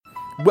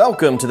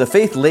Welcome to the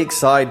Faith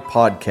Lakeside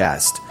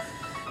Podcast.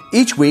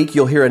 Each week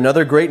you'll hear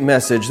another great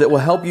message that will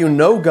help you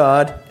know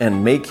God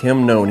and make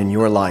Him known in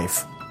your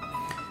life.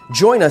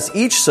 Join us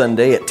each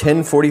Sunday at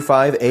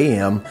 10:45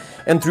 a.m.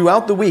 and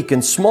throughout the week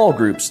in small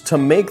groups to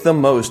make the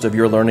most of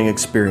your learning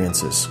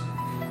experiences.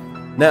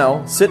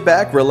 Now, sit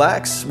back,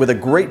 relax with a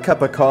great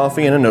cup of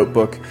coffee and a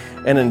notebook,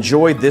 and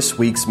enjoy this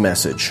week's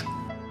message.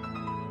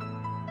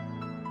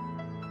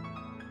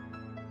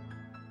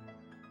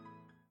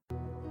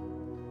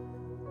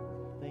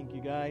 Thank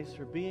you guys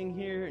for being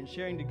here and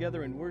sharing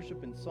together in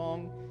worship and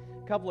song.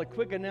 A couple of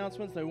quick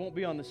announcements. They won't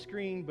be on the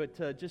screen,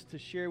 but just to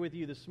share with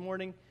you this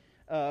morning.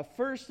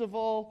 First of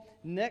all,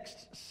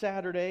 next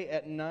Saturday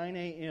at 9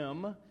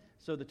 a.m.,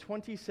 so the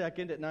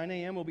 22nd at 9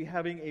 a.m., we'll be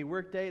having a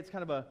work day. It's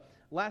kind of a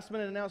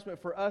last-minute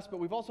announcement for us, but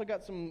we've also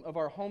got some of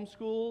our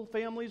homeschool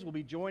families will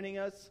be joining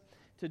us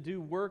to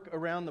do work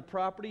around the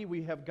property.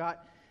 We have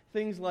got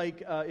things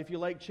like, if you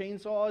like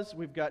chainsaws,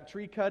 we've got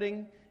tree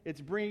cutting. It's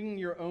bringing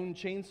your own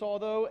chainsaw,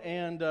 though,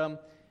 and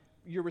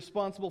you're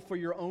responsible for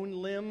your own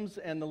limbs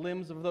and the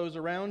limbs of those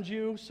around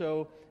you,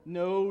 so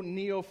no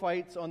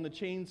neophytes on the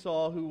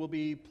chainsaw who will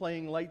be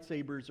playing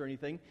lightsabers or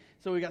anything.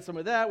 So we got some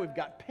of that. We've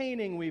got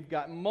painting. We've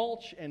got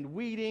mulch and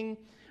weeding.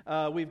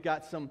 We've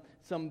got some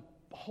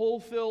hole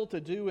fill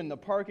to do in the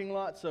parking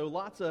lot, so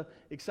lots of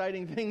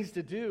exciting things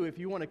to do if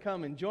you want to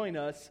come and join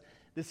us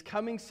this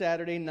coming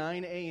Saturday,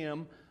 9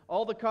 a.m.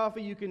 All the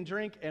coffee you can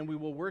drink, and we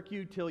will work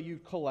you till you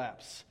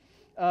collapse.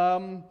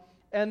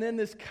 And then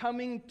this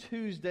coming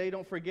Tuesday,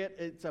 don't forget,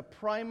 it's a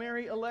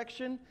primary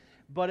election,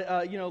 but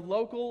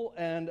local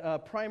and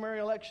primary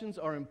elections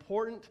are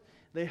important.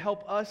 They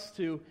help us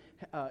to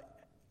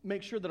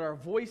make sure that our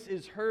voice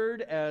is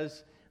heard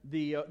as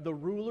the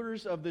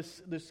rulers of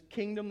this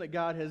kingdom that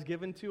God has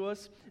given to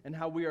us, and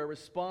how we are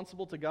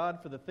responsible to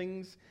God for the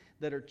things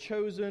that are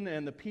chosen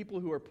and the people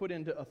who are put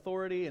into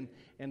authority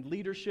and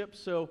leadership.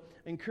 So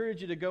I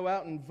encourage you to go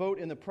out and vote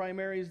in the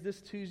primaries this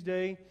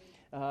Tuesday,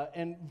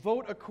 and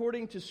vote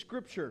according to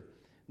Scripture,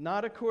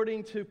 not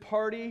according to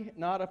party,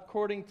 not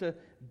according to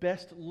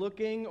best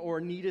looking or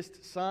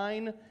neatest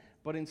sign,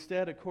 but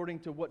instead according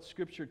to what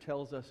Scripture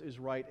tells us is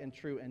right and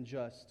true and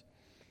just.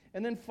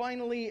 And then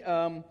finally,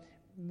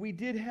 we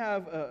did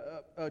have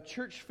a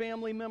church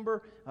family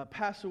member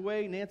pass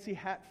away, Nancy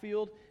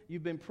Hatfield.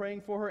 You've been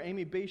praying for her,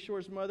 Amy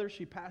Bayshore's mother.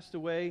 She passed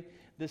away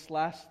this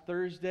last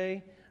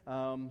Thursday.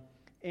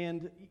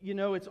 And,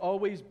 it's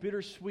always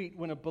bittersweet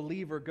when a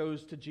believer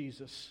goes to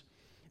Jesus.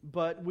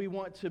 But we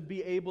want to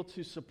be able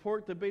to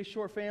support the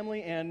Bayshore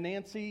family and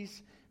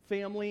Nancy's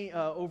family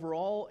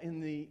overall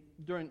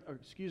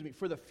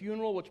for the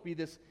funeral, which will be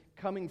this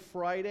coming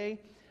Friday.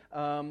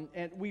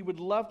 And we would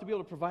love to be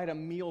able to provide a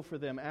meal for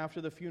them after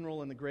the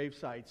funeral and the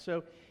graveside.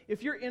 So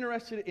if you're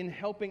interested in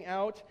helping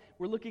out,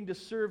 we're looking to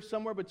serve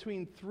somewhere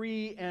between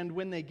 3 and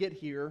when they get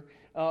here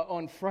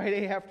on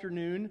Friday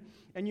afternoon.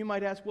 And you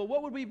might ask, well,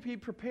 what would we be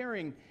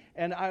preparing?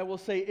 And I will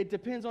say it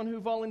depends on who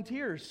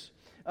volunteers.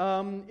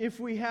 If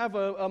we have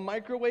a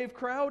microwave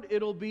crowd,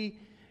 it'll be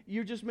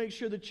you just make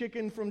sure the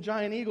chicken from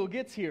Giant Eagle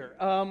gets here.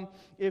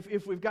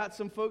 If we've got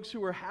some folks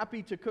who are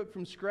happy to cook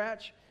from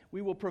scratch,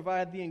 we will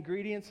provide the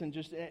ingredients and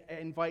just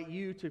invite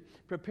you to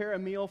prepare a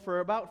meal for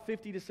about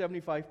 50 to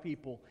 75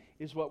 people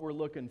is what we're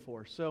looking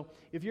for. So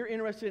if you're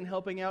interested in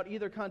helping out,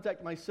 either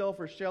contact myself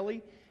or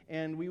Shelly,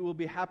 and we will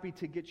be happy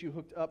to get you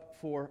hooked up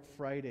for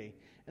Friday.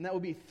 And that will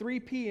be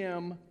 3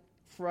 p.m.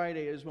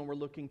 Friday is when we're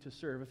looking to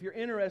serve. If you're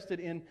interested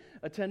in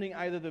attending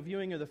either the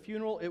viewing or the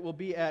funeral, it will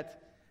be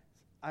at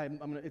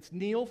it's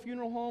Neal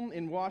Funeral Home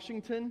in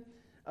Washington.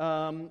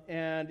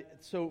 And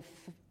so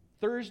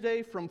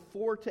Thursday from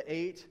 4 to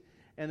 8,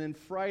 and then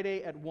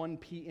Friday at 1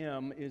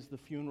 p.m. is the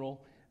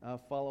funeral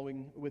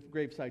following with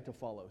graveside to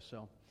follow.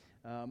 So,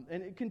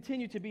 and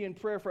continue to be in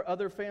prayer for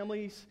other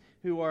families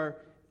who are,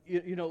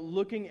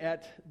 looking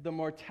at the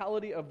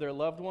mortality of their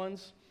loved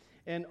ones.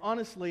 And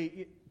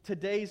honestly,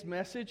 today's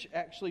message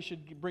actually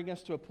should bring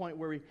us to a point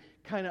where we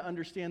kind of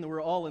understand that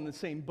we're all in the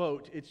same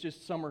boat. It's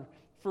just some are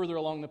further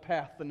along the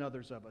path than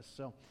others of us.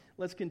 So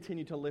let's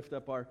continue to lift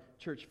up our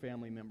church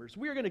family members.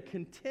 We are going to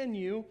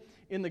continue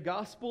in the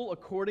gospel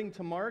according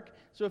to Mark.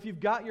 So if you've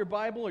got your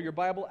Bible or your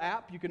Bible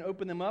app, you can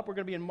open them up. We're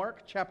going to be in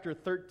Mark chapter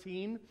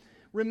 13,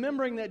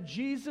 remembering that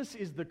Jesus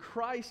is the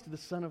Christ, the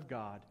Son of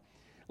God.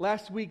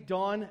 Last week,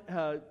 Dawn,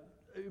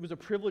 it was a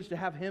privilege to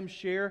have him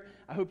share.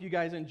 I hope you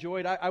guys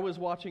enjoyed. I was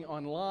watching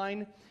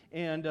online,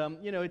 and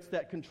it's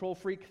that control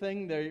freak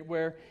thing there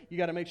where you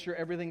got to make sure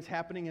everything's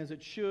happening as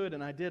it should,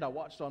 and I did. I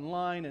watched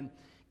online, and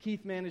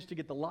Keith managed to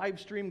get the live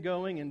stream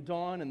going, and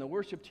Dawn and the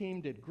worship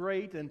team did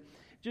great, and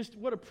just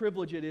what a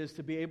privilege it is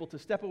to be able to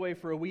step away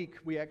for a week.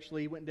 We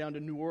actually went down to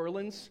New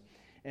Orleans,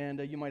 and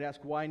you might ask,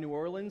 why New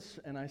Orleans?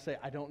 And I say,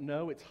 I don't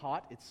know. It's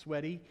hot, it's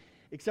sweaty,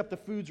 except the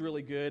food's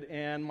really good,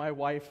 and my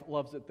wife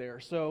loves it there.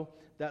 So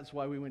that's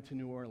why we went to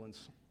New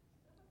Orleans.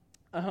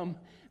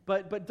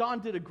 But Don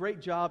did a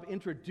great job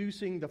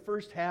introducing the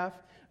first half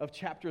of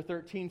chapter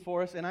 13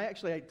 for us, and I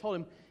told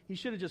him he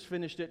should have just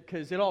finished it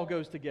because it all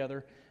goes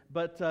together.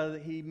 But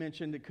he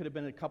mentioned it could have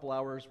been a couple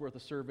hours worth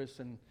of service,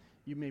 and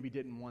you maybe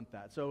didn't want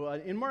that. So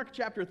in Mark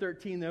chapter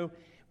 13, though,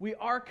 we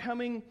are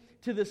coming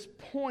to this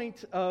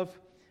point of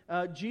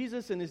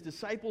Jesus and his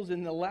disciples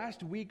in the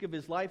last week of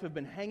his life have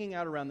been hanging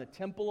out around the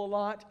temple a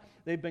lot.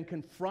 They've been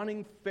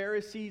confronting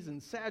Pharisees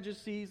and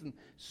Sadducees and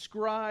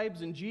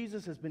scribes, and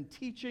Jesus has been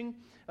teaching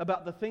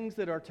about the things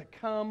that are to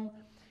come.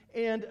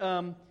 And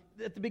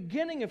at the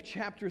beginning of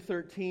chapter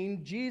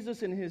 13,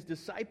 Jesus and his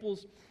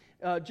disciples,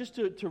 just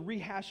to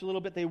rehash a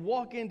little bit, they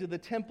walk into the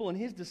temple, and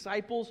his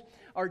disciples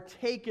are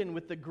taken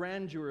with the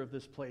grandeur of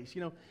this place.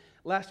 You know,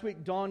 last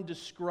week, Don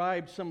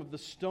described some of the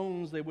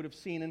stones they would have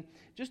seen. And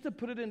just to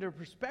put it into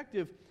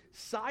perspective,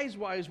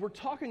 size-wise, we're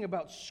talking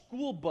about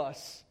school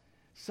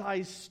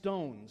bus-sized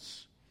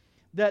stones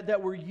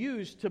that were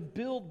used to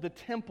build the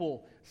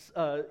temple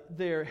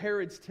there,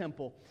 Herod's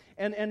temple.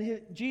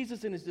 And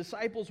Jesus and his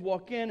disciples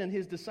walk in, and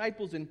his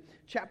disciples in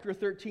chapter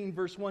 13,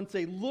 verse 1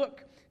 say,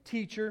 "Look,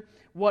 teacher,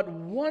 what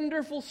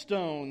wonderful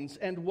stones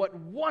and what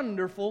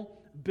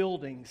wonderful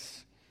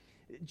buildings."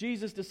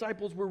 Jesus'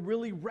 disciples were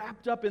really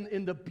wrapped up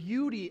in the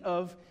beauty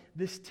of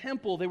this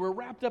temple. They were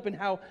wrapped up in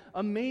how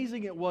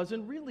amazing it was.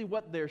 And really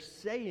what they're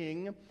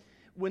saying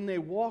when they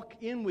walk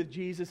in with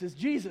Jesus is,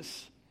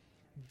 "Jesus,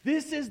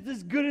 this is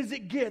as good as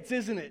it gets,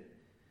 isn't it?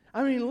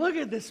 I mean, look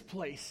at this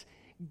place.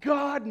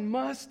 God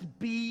must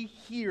be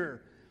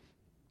here.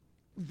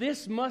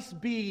 This must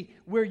be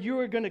where you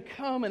are going to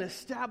come and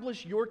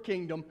establish your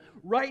kingdom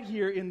right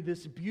here in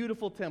this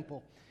beautiful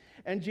temple."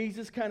 And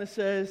Jesus kind of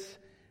says,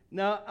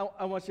 "Now,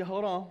 I want you to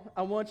hold on.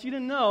 I want you to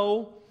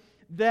know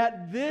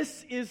that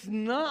this is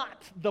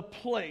not the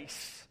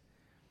place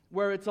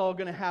where it's all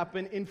going to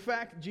happen." In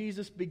fact,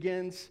 Jesus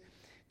begins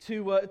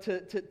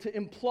to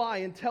imply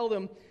and tell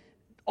them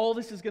all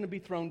this is going to be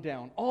thrown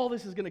down. All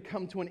this is going to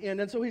come to an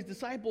end. And so his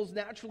disciples,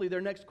 naturally,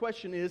 their next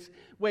question is,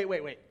 wait.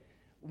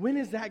 When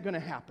is that going to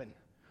happen?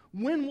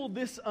 When will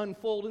this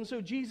unfold? And so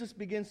Jesus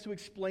begins to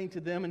explain to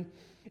them,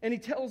 and he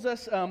tells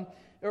us,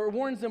 or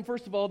warns them,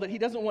 first of all, that he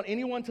doesn't want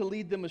anyone to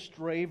lead them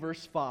astray,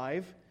 verse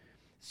 5.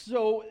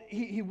 So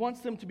he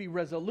wants them to be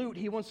resolute.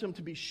 He wants them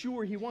to be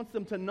sure. He wants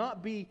them to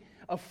not be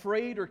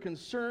afraid or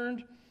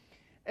concerned.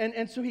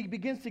 And so he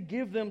begins to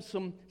give them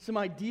some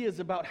ideas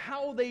about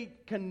how they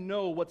can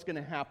know what's going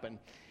to happen.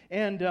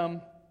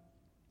 And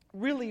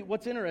really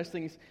what's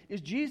interesting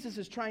is Jesus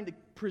is trying to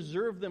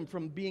preserve them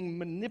from being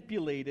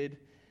manipulated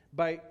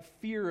by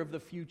fear of the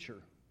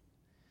future.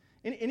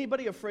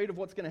 Anybody afraid of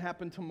what's going to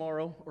happen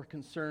tomorrow or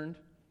concerned?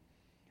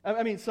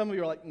 I mean, some of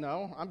you are like,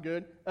 "No, I'm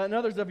good." And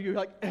others of you are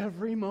like,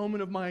 "Every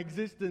moment of my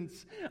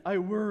existence, I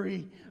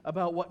worry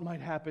about what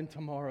might happen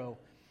tomorrow."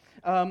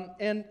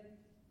 And,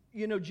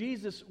 you know,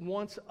 Jesus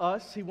wants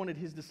us, he wanted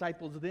his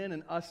disciples then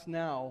and us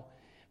now,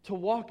 to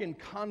walk in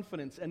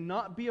confidence and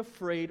not be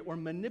afraid or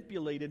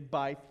manipulated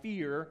by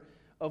fear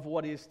of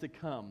what is to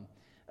come.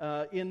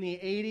 In the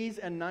 80s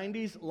and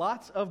 90s,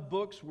 lots of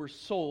books were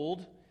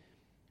sold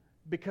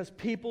because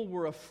people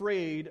were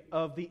afraid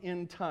of the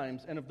end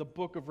times and of the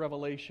book of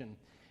Revelation.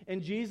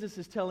 And Jesus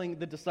is telling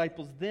the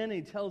disciples then, and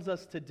he tells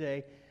us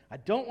today, "I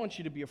don't want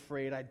you to be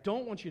afraid. I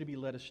don't want you to be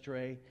led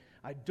astray.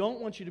 I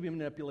don't want you to be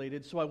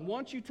manipulated. So I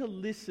want you to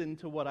listen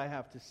to what I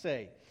have to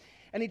say."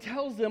 And he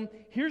tells them,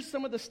 here's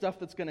some of the stuff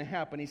that's going to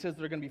happen. He says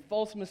there are going to be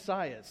false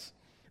messiahs.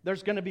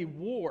 There's going to be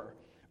war,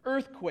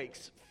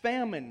 earthquakes,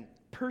 famine,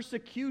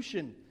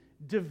 persecution,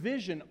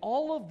 division.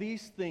 All of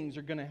these things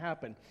are going to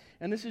happen.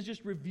 And this is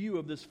just review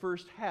of this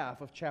first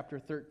half of chapter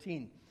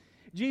 13.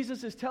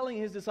 Jesus is telling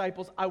his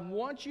disciples, I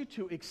want you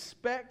to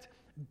expect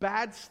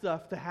bad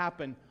stuff to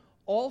happen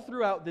all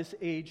throughout this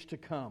age to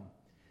come.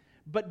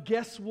 But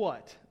guess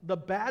what? The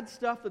bad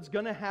stuff that's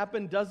going to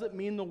happen doesn't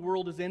mean the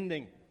world is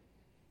ending.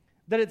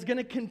 That it's going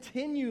to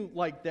continue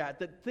like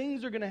that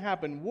things are going to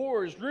happen.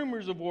 Wars,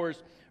 rumors of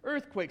wars,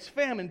 earthquakes,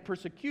 famine,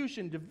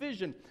 persecution,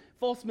 division,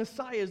 false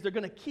messiahs, they're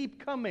going to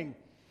keep coming.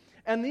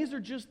 And these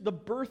are just the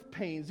birth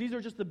pains. These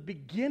are just the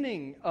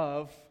beginning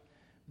of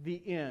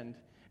the end.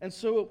 And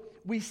so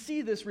we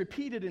see this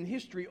repeated in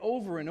history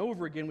over and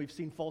over again. We've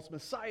seen false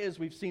messiahs,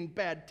 we've seen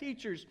bad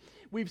teachers,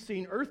 we've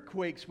seen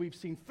earthquakes, we've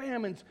seen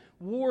famines.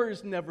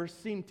 Wars never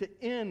seem to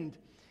end.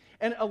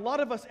 And a lot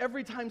of us,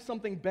 every time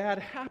something bad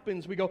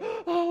happens, we go,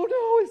 oh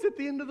no, is it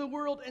the end of the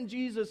world? And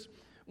Jesus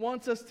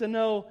wants us to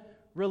know,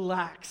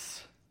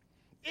 relax.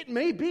 It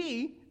may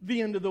be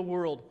the end of the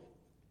world,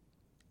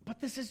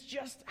 but this is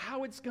just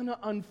how it's going to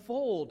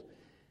unfold.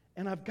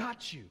 And I've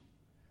got you.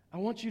 I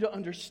want you to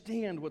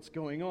understand what's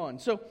going on.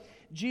 So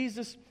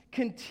Jesus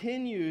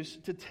continues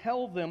to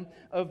tell them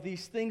of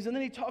these things. And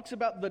then he talks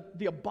about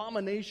the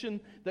abomination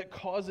that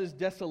causes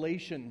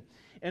desolation.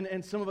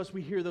 And some of us,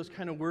 we hear those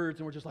kind of words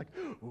and we're just like,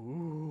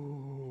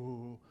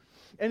 ooh.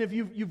 And if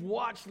you've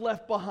watched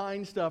Left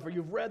Behind stuff or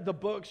you've read the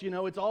books, you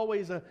know, it's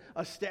always a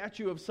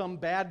statue of some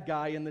bad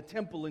guy in the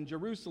temple in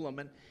Jerusalem.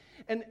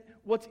 And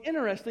what's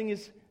interesting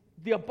is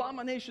the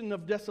abomination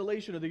of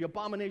desolation, or the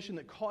abomination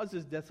that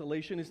causes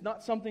desolation, is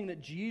not something that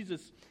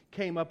Jesus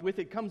came up with.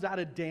 It comes out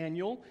of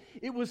Daniel.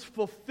 It was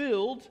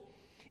fulfilled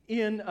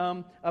in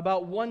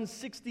about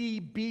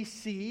 160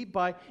 BC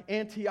by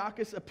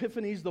Antiochus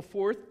Epiphanes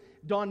IV.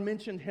 Don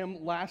mentioned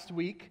him last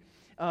week.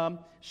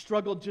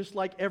 Struggled just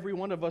like every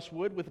one of us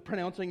would with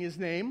pronouncing his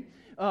name.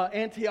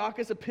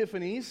 Antiochus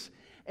Epiphanes.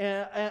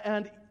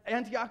 And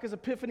Antiochus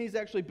Epiphanes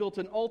actually built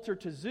an altar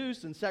to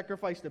Zeus and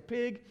sacrificed a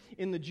pig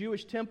in the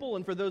Jewish temple.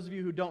 And for those of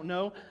you who don't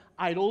know,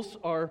 idols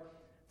are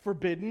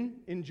forbidden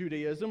in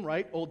Judaism,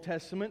 right? Old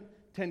Testament,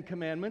 10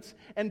 Commandments.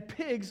 And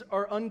pigs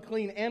are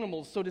unclean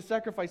animals. So to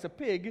sacrifice a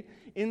pig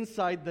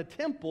inside the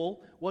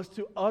temple was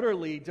to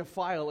utterly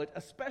defile it,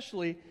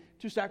 especially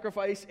to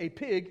sacrifice a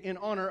pig in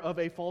honor of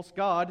a false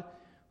god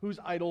whose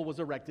idol was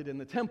erected in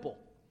the temple.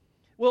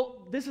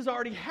 Well, this has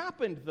already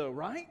happened though,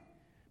 right?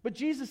 But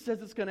Jesus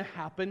says it's going to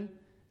happen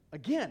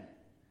again.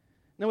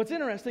 Now what's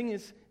interesting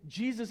is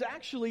Jesus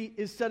actually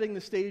is setting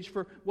the stage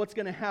for what's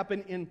going to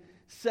happen in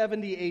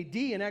 70 AD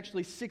and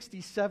actually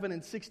 67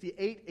 and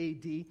 68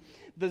 AD.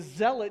 The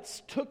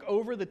Zealots took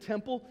over the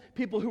temple,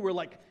 people who were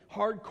like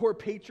hardcore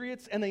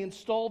patriots, and they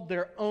installed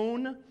their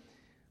own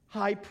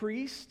high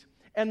priest,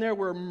 and there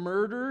were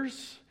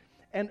murders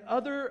and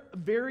other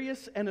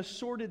various and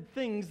assorted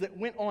things that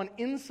went on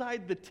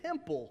inside the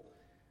temple.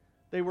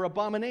 They were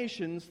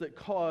abominations that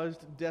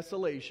caused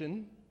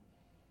desolation.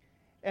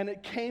 And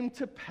it came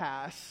to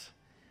pass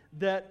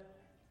that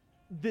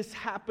this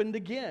happened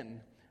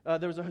again.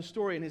 There was a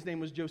historian, his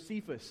name was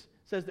Josephus,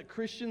 says that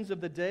Christians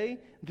of the day,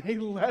 they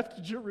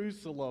left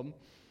Jerusalem.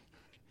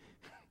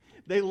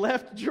 They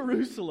left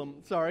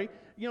Jerusalem, sorry.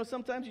 You know,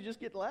 sometimes you just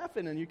get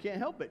laughing and you can't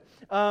help it.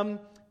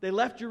 They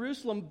left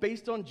Jerusalem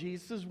based on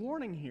Jesus'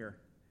 warning here.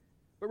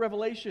 But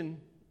Revelation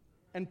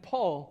and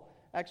Paul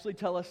actually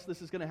tell us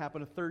this is going to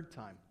happen a third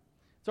time.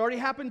 It's already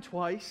happened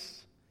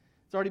twice.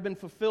 It's already been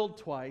fulfilled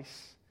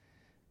twice.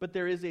 But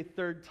there is a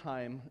third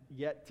time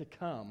yet to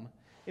come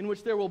in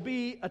which there will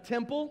be a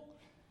temple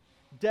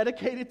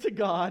dedicated to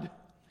God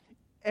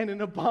and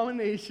an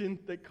abomination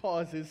that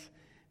causes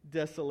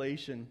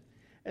desolation.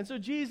 And so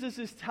Jesus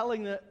is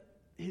telling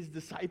his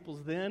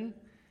disciples then,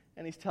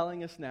 and he's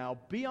telling us now,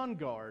 be on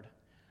guard.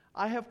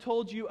 I have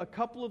told you a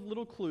couple of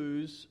little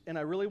clues, and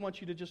I really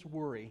want you to just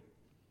worry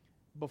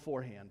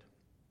beforehand.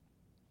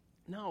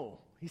 No,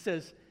 he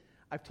says,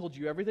 I've told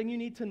you everything you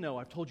need to know.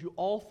 I've told you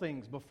all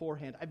things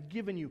beforehand. I've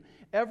given you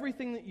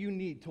everything that you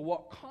need to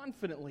walk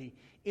confidently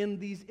in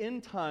these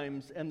end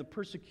times and the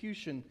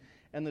persecution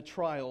and the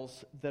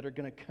trials that are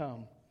going to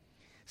come.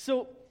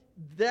 So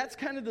that's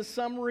kind of the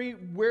summary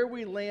where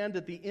we land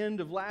at the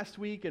end of last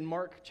week in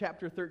Mark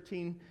chapter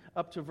 13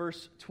 up to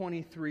verse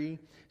 23.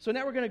 So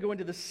now we're going to go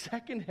into the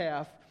second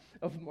half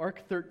of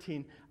Mark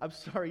 13. I'm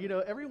sorry,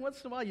 every once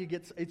in a while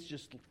it's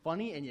just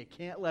funny and you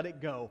can't let it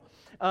go.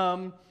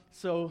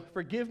 So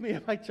forgive me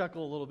if I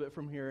chuckle a little bit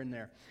from here and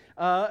there.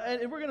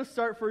 And we're going to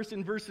start first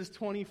in verses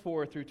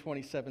 24 through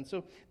 27.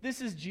 So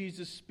this is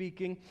Jesus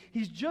speaking.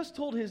 He's just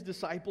told his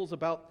disciples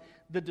about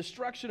the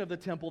destruction of the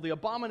temple, the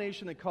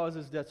abomination that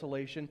causes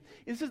desolation.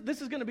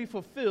 This is going to be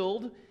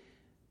fulfilled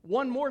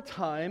one more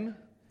time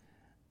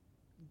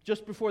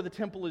just before the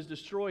temple is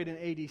destroyed in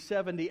AD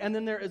 70. And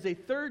then there is a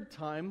third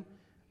time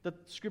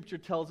that Scripture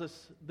tells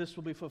us this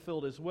will be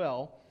fulfilled as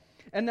well.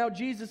 And now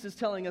Jesus is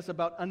telling us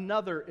about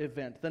another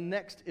event, the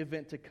next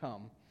event to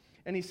come.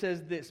 And he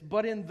says this,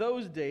 but in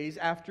those days,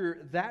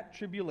 after that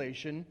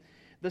tribulation,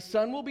 the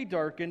sun will be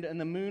darkened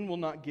and the moon will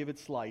not give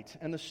its light,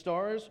 and the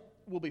stars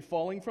will be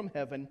falling from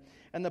heaven,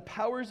 and the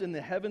powers in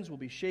the heavens will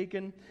be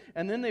shaken,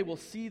 and then they will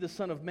see the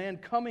Son of Man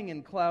coming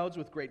in clouds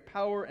with great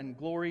power and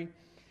glory.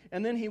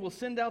 And then he will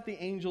send out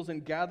the angels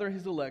and gather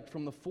his elect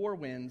from the four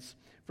winds,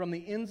 from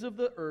the ends of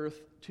the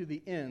earth to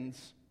the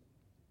ends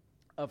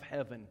of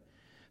heaven.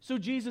 So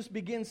Jesus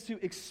begins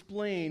to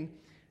explain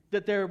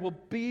that there will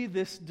be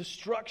this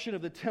destruction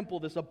of the temple,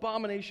 this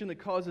abomination that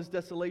causes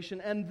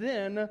desolation, and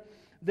then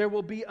there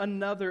will be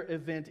another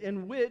event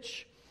in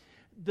which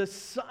the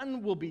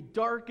sun will be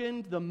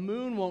darkened, the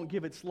moon won't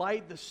give its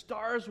light, the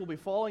stars will be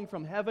falling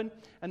from heaven,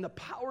 and the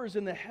powers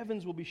in the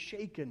heavens will be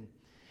shaken.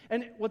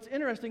 And what's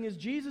interesting is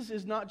Jesus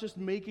is not just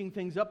making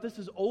things up. This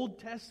is Old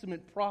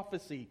Testament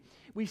prophecy.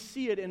 We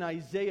see it in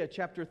Isaiah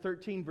chapter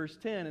 13, verse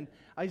 10, and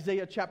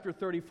Isaiah chapter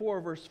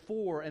 34, verse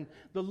 4, and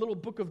the little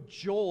book of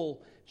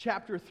Joel,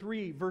 chapter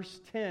 3,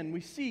 verse 10. We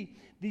see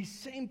these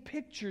same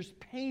pictures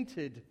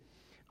painted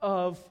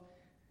of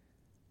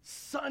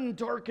sun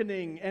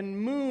darkening and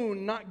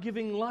moon not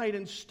giving light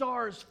and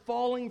stars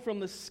falling from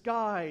the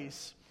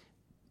skies.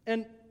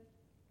 And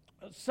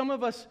some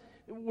of us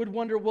would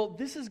wonder, well,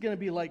 this is going to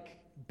be like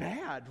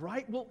bad,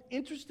 right? Well,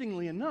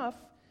 interestingly enough,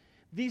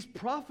 these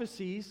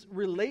prophecies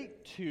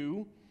relate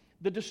to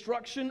the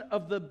destruction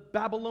of the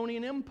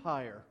Babylonian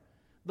Empire,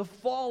 the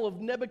fall of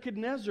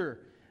Nebuchadnezzar.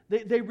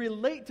 They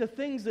relate to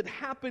things that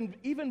happened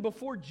even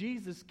before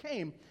Jesus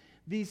came.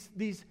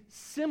 These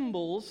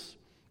symbols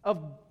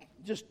of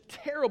just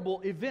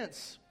terrible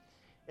events.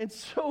 And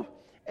so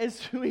as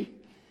we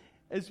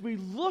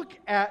look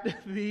at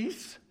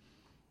these,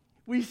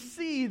 we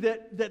see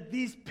that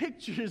these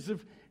pictures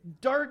of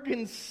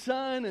darkened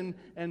sun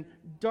and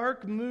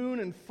dark moon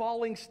and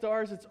falling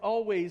stars, it's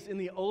always in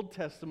the Old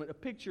Testament a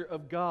picture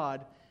of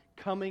God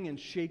coming and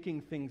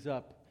shaking things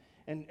up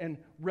and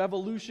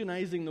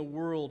revolutionizing the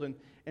world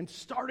and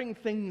starting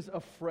things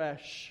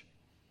afresh.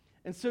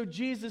 And so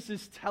Jesus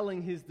is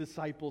telling his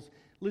disciples,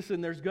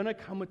 listen, there's going to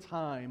come a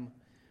time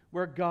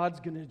where God's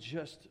going to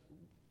just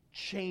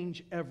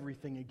change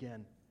everything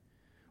again,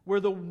 where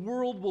the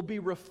world will be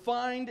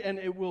refined and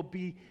it will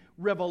be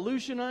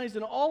revolutionized,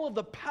 and all of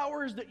the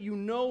powers that you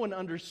know and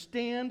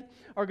understand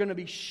are going to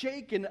be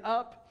shaken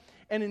up.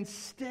 And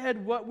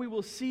instead, what we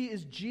will see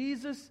is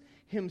Jesus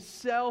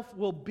himself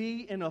will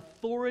be in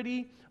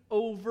authority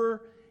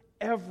over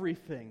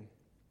everything.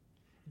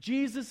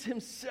 Jesus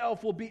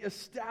himself will be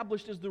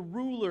established as the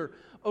ruler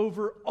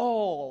over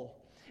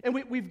all. And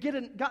we've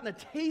gotten a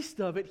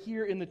taste of it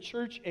here in the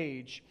church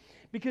age.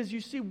 Because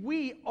you see,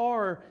 we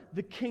are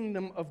the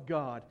kingdom of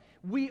God.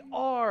 We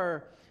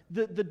are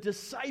the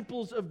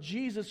disciples of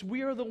Jesus.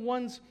 We are the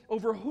ones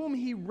over whom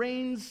he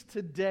reigns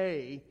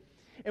today.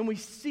 And we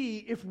see,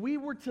 if we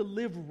were to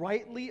live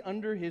rightly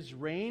under his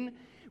reign,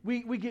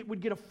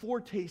 we'd get a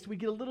foretaste. We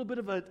get a little bit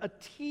of a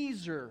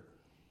teaser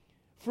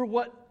for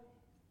what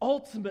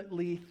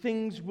ultimately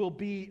things will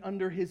be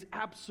under his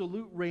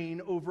absolute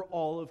reign over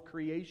all of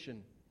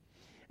creation.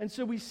 And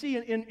so we see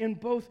in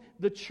both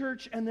the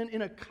church and then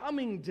in a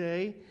coming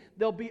day,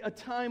 there'll be a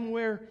time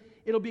where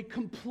it'll be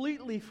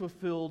completely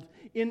fulfilled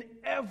in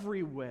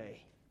every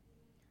way.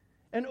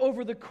 And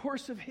over the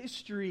course of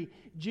history,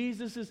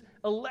 Jesus'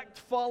 elect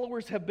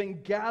followers have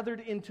been gathered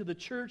into the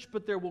church,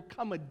 but there will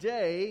come a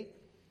day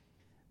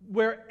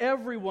where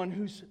everyone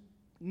who's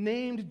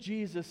named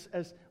Jesus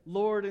as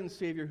Lord and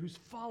Savior, who's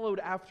followed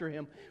after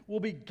him,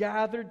 will be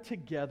gathered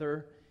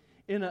together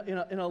in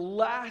a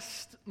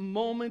last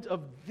moment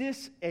of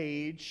this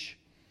age,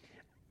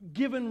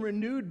 given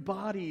renewed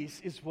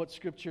bodies, is what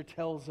Scripture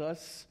tells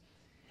us.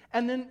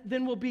 And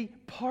then we'll be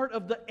part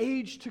of the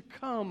age to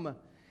come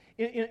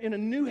in a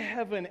new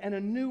heaven and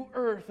a new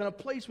earth and a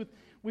place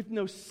with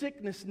no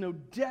sickness, no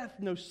death,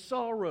 no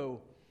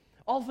sorrow.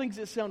 All things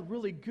that sound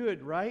really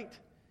good, right?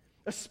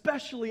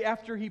 Especially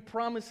after he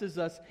promises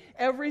us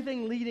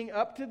everything leading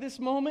up to this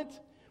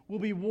moment will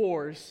be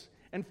wars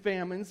and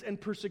famines and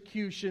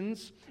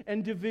persecutions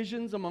and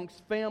divisions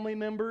amongst family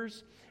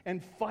members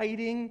and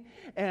fighting,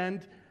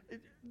 and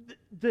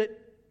that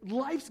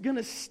life's going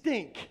to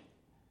stink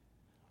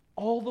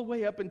all the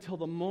way up until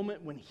the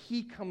moment when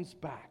he comes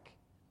back,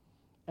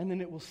 and then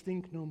it will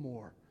stink no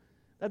more.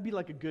 That'd be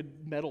like a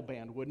good metal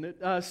band, wouldn't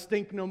it?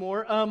 Stink no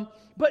more.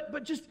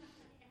 But just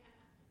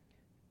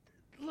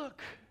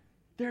look,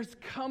 there's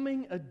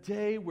coming a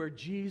day where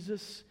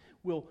Jesus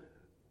will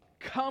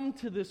come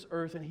to this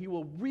earth and he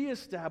will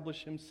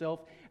reestablish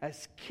himself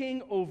as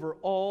king over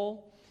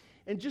all.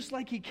 And just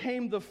like he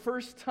came the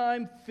first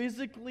time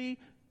physically,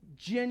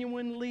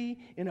 genuinely,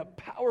 in a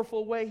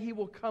powerful way, he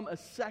will come a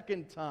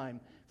second time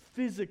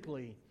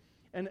physically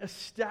and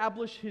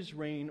establish his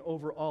reign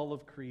over all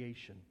of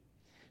creation.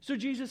 So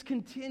Jesus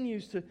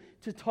continues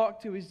to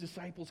talk to his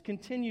disciples,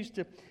 continues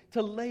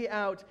to lay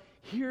out,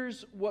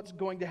 here's what's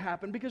going to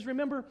happen. Because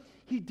remember,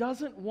 he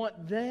doesn't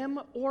want them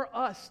or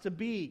us to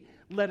be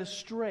led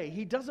astray.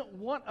 He doesn't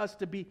want us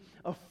to be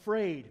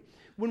afraid.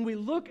 When we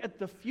look at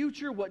the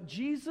future, what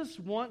Jesus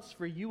wants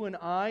for you and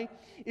I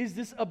is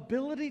this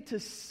ability to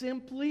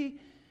simply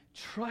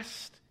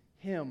trust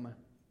him.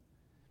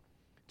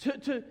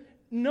 To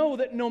know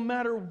that no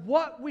matter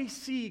what we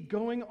see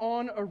going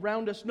on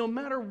around us, no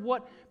matter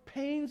what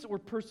pains or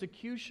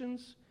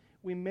persecutions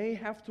we may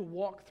have to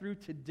walk through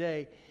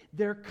today,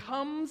 there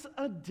comes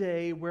a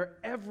day where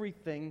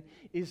everything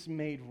is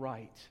made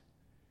right.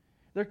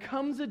 There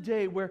comes a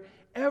day where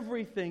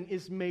everything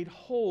is made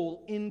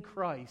whole in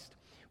Christ.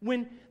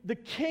 When the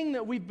King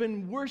that we've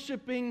been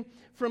worshiping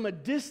from a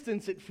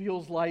distance, it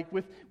feels like,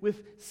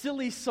 with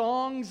silly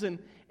songs and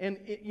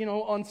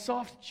on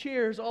soft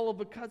chairs, all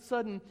of a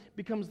sudden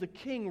becomes the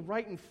King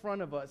right in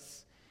front of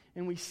us.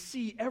 And we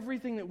see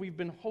everything that we've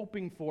been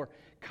hoping for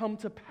come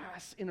to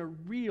pass in a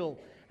real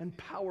and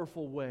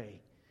powerful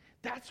way.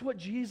 That's what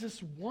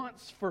Jesus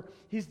wants for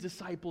his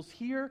disciples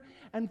here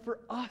and for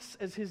us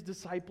as his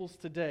disciples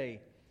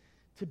today.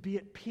 To be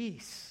at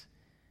peace,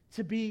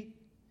 to be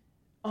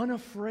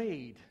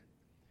unafraid,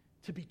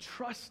 to be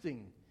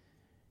trusting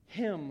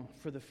him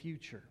for the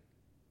future.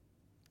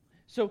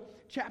 So,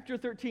 chapter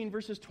 13,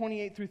 verses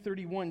 28 through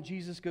 31,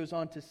 Jesus goes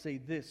on to say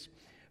this: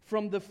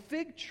 "From the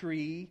fig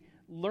tree,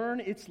 learn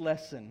its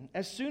lesson.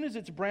 As soon as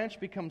its branch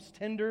becomes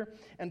tender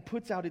and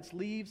puts out its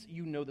leaves,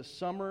 you know the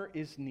summer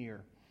is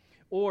near."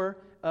 Or,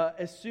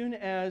 as soon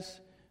as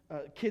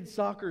kids'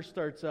 soccer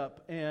starts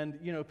up and,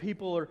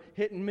 people are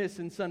hit and miss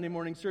in Sunday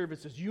morning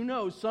services, you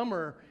know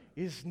summer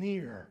is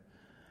near.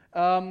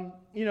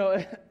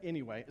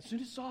 Anyway, as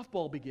soon as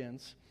softball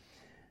begins,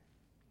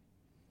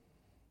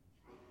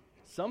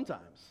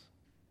 sometimes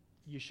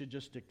you should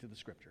just stick to the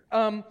scripture.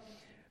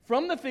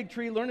 From the fig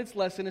tree, learn its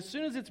lesson. As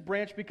soon as its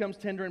branch becomes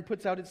tender and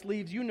puts out its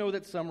leaves, you know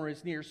that summer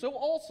is near. So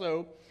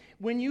also,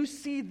 when you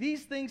see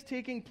these things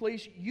taking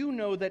place, you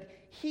know that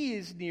he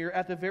is near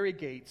at the very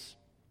gates.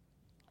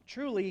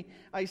 Truly,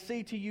 I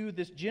say to you,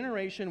 this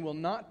generation will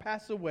not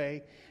pass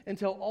away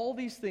until all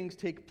these things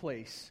take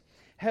place.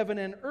 Heaven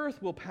and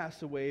earth will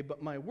pass away,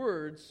 but my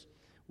words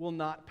will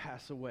not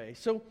pass away.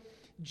 So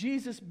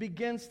Jesus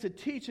begins to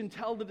teach and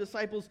tell the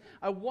disciples,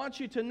 I want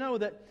you to know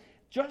that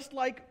just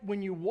like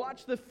when you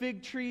watch the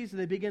fig trees and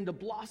they begin to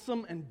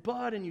blossom and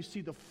bud and you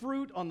see the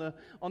fruit on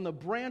the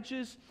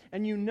branches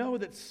and you know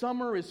that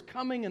summer is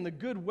coming and the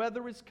good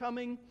weather is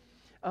coming,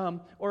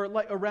 or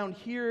like around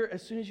here,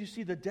 as soon as you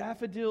see the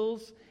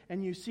daffodils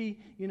and you see,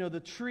 the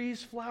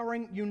trees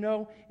flowering,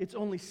 it's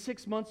only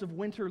 6 months of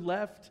winter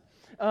left.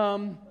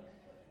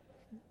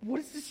 What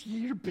has this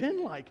year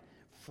been like?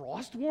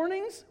 Frost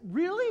warnings?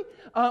 Really?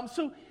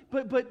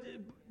 But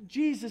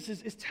Jesus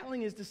is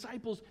telling his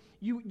disciples,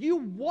 you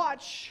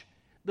watch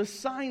the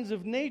signs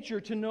of nature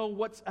to know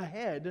what's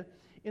ahead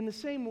in the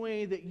same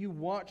way that you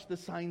watch the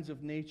signs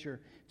of nature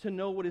to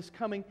know what is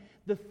coming.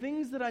 The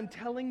things that I'm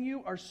telling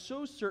you are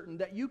so certain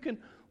that you can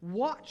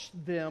watch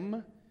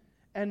them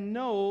and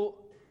know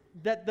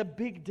that the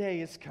big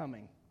day is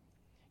coming.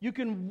 You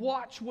can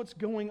watch what's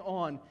going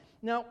on.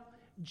 Now,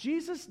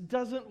 Jesus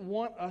doesn't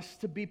want us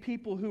to be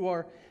people who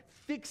are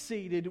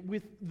fixated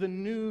with the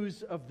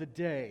news of the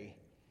day,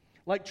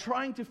 like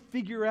trying to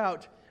figure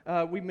out.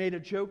 We made a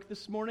joke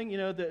this morning,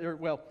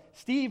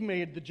 Steve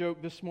made the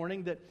joke this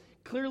morning that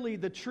clearly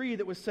the tree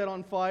that was set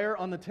on fire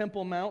on the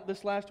Temple Mount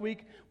this last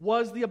week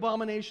was the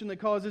abomination that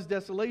causes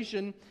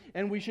desolation,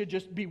 and we should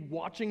just be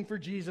watching for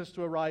Jesus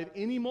to arrive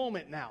any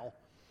moment now.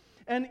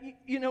 And,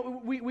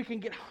 we can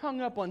get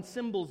hung up on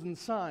symbols and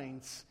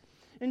signs.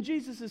 And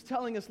Jesus is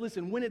telling us,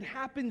 listen, when it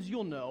happens,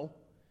 you'll know.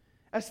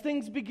 As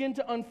things begin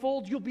to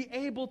unfold, you'll be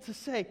able to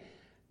say,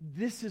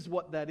 this is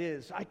what that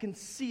is. I can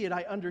see it.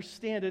 I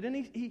understand it. And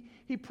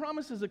he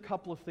promises a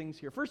couple of things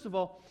here. First of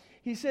all,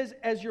 he says,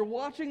 as you're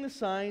watching the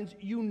signs,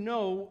 you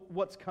know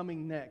what's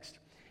coming next.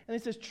 And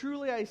he says,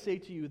 truly I say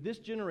to you, this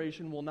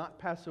generation will not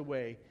pass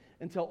away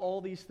until all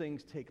these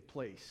things take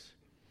place.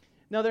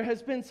 Now, there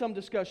has been some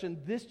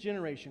discussion, this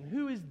generation.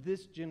 Who is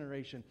this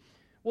generation?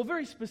 Well,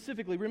 very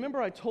specifically,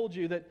 remember I told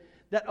you that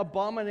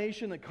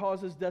abomination that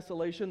causes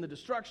desolation, the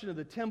destruction of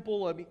the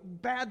temple,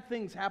 bad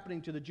things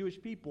happening to the Jewish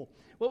people.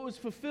 Well, it was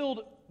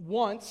fulfilled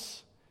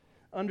once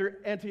under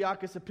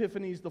Antiochus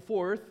Epiphanes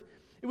IV.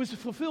 It was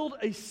fulfilled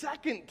a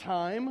second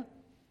time,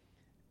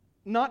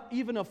 not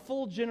even a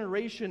full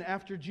generation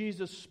after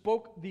Jesus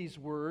spoke these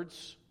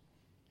words.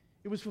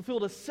 It was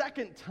fulfilled a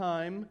second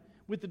time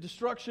with the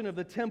destruction of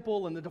the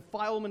temple and the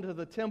defilement of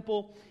the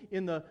temple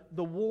in the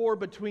war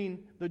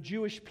between the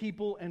Jewish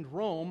people and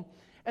Rome.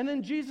 And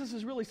then Jesus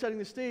is really setting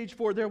the stage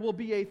for there will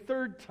be a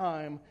third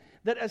time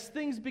that as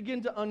things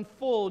begin to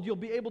unfold, you'll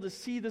be able to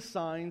see the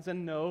signs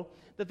and know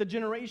that the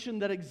generation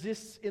that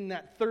exists in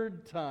that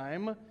third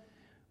time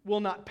will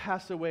not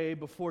pass away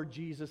before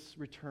Jesus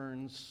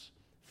returns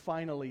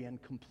finally and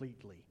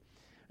completely.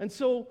 And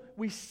so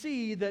we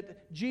see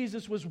that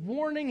Jesus was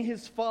warning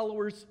his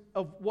followers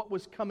of what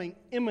was coming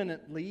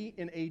imminently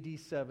in AD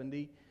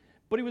 70,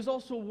 but he was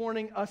also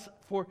warning us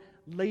for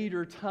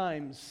later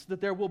times,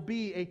 that there will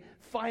be a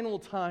final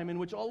time in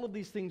which all of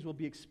these things will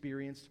be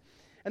experienced.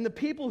 And the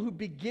people who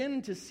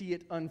begin to see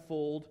it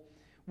unfold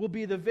will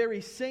be the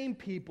very same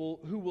people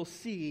who will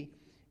see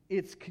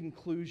its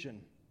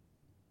conclusion.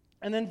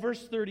 And then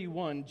verse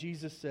 31,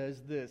 Jesus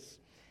says this,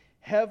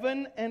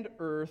 heaven and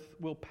earth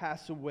will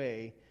pass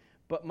away,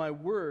 but my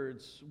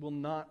words will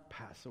not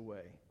pass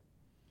away.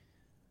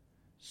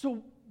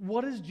 So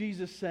what is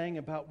Jesus saying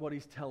about what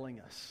he's telling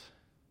us?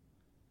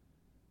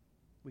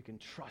 We can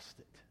trust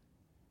it.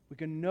 We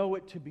can know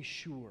it to be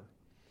sure.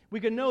 We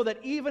can know that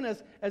even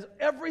as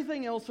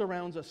everything else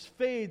around us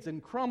fades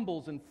and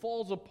crumbles and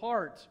falls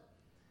apart,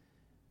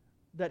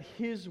 that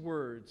his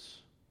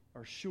words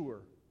are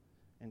sure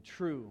and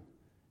true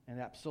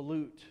and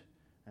absolute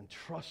and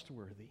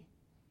trustworthy.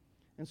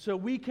 And so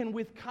we can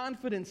with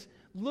confidence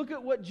look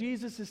at what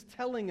Jesus is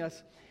telling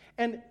us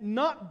and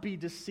not be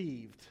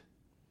deceived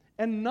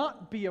and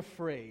not be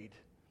afraid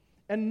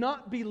and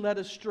not be led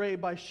astray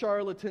by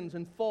charlatans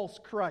and false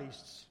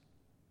Christs.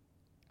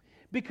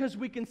 Because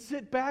we can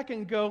sit back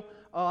and go,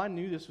 oh, I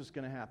knew this was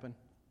going to happen.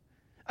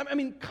 I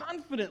mean,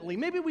 confidently.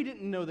 Maybe we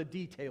didn't know the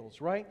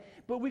details, right?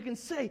 But we can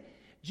say,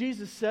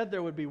 Jesus said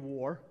there would be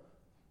war.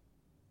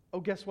 Oh,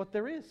 guess what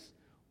there is?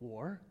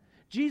 War.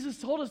 Jesus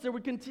told us there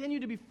would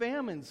continue to be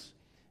famines.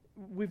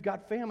 We've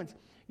got famines.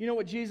 You know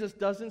what Jesus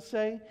doesn't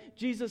say?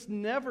 Jesus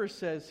never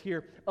says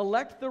here,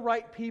 elect the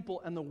right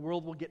people and the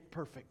world will get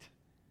perfect.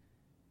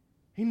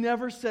 He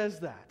never says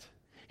that.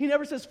 He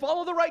never says,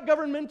 follow the right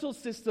governmental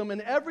system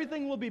and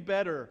everything will be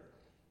better.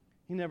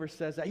 He never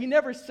says that. He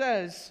never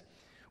says,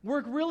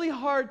 work really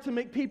hard to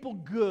make people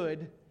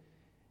good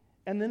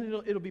and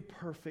then it'll be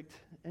perfect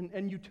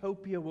and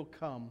utopia will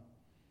come.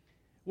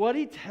 What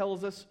he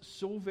tells us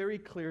so very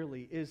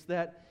clearly is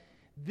that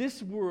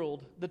this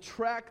world, the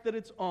track that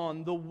it's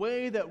on, the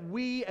way that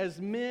we as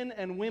men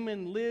and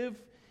women live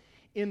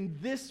in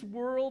this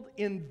world,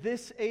 in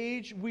this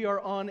age, we are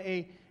on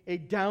a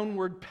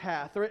downward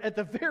path. Or at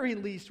the very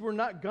least, we're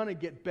not going to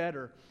get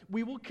better.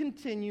 We will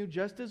continue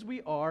just as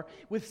we are,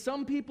 with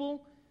some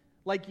people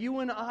like you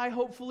and I,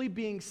 hopefully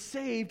being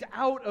saved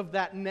out of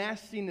that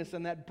nastiness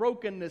and that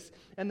brokenness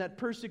and that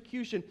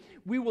persecution,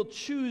 we will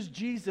choose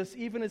Jesus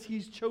even as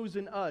He's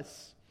chosen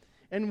us.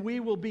 And we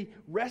will be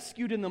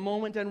rescued in the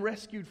moment and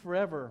rescued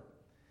forever.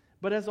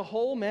 But as a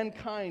whole,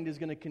 mankind is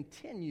going to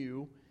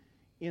continue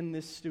in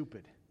this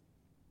stupid.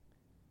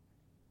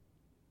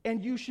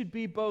 And you should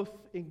be both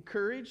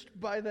encouraged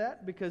by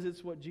that, because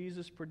it's what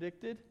Jesus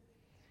predicted,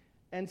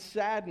 and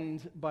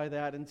saddened by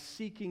that and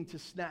seeking to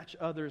snatch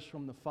others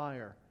from the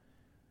fire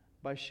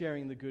by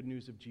sharing the good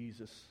news of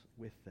Jesus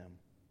with them.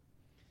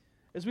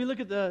 As we look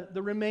at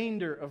the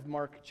remainder of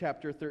Mark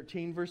chapter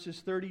 13,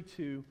 verses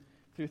 32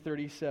 through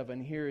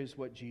 37, here is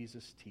what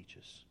Jesus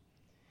teaches.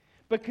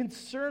 But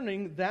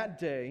concerning that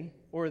day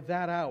or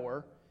that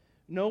hour,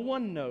 no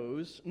one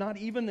knows, not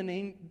even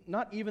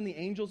the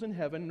angels in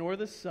heaven, nor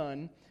the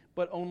Son,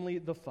 but only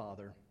the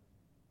Father.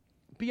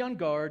 Be on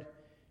guard,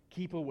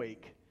 keep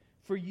awake,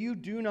 for you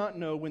do not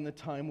know when the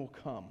time will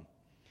come.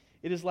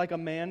 It is like a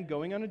man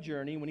going on a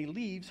journey when he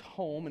leaves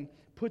home and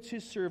puts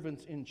his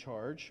servants in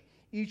charge,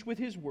 each with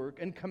his work,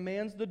 and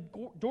commands the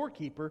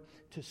doorkeeper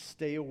to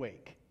stay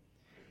awake.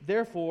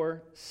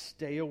 Therefore,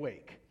 stay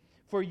awake,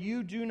 for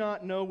you do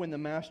not know when the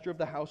master of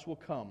the house will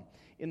come,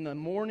 in the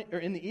morning, or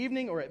in the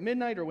evening, or at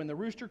midnight, or when the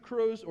rooster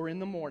crows, or in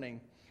the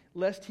morning,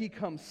 lest he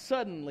come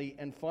suddenly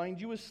and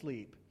find you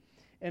asleep.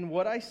 And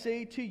what I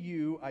say to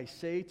you, I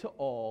say to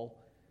all,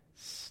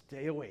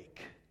 stay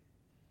awake.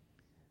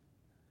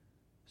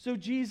 So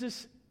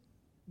Jesus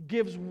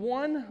gives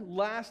one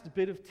last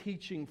bit of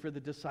teaching for the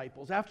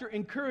disciples. After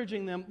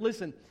encouraging them,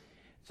 listen,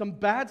 some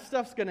bad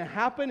stuff's going to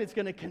happen. It's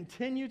going to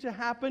continue to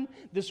happen.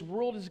 This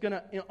world is going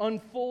to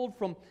unfold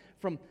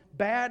from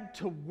bad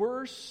to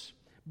worse.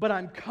 But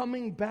I'm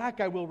coming back.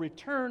 I will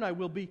return. I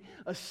will be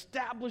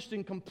established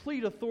in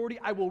complete authority.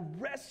 I will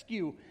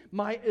rescue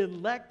my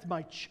elect,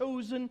 my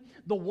chosen,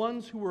 the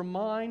ones who are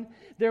mine.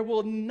 There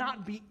will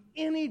not be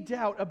any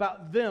doubt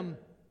about them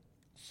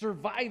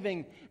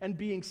surviving and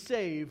being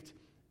saved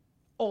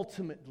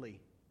ultimately.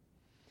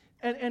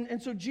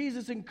 And so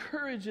Jesus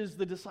encourages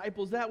the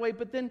disciples that way,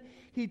 but then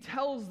He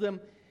tells them,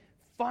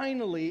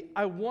 finally,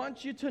 I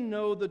want you to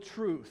know the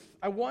truth.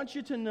 I want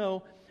you to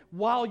know,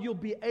 while you'll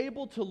be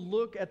able to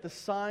look at the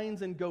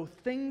signs and go,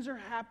 things are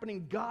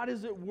happening, God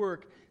is at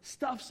work,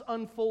 stuff's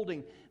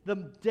unfolding, the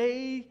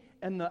day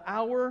and the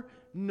hour,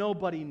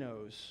 nobody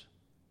knows.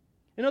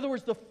 In other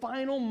words, the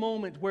final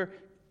moment where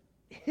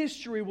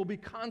history will be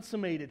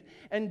consummated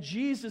and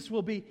Jesus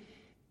will be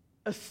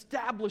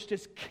established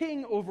as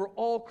king over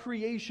all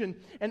creation,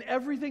 and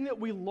everything that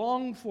we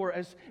long for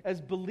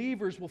as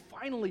believers will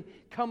finally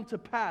come to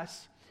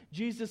pass.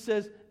 Jesus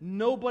says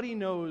nobody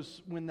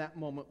knows when that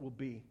moment will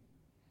be.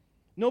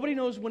 Nobody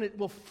knows when it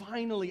will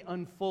finally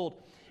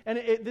unfold. And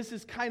this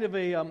is kind of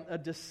a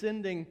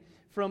descending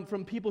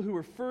from people who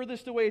are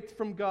furthest away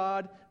from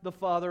God, the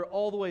Father,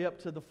 all the way up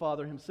to the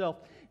Father Himself.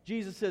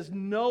 Jesus says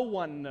no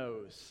one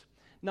knows,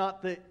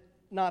 not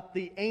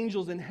the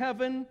angels in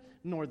heaven,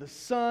 nor the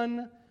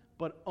Son,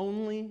 but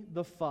only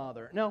the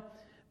Father. Now,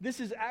 this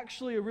is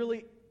actually a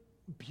really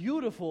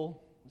beautiful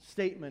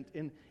statement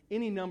in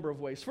any number of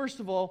ways.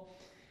 First of all,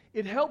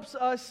 it helps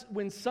us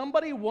when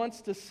somebody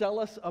wants to sell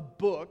us a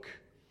book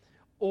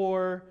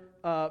or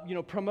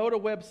promote a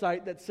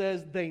website that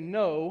says they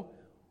know.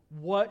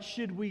 What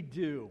should we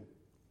do?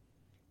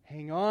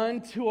 Hang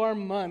on to our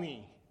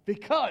money,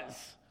 because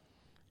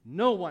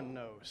no one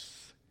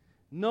knows.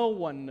 No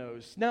one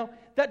knows. Now,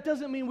 that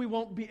doesn't mean we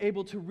won't be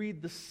able to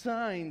read the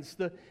signs,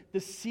 the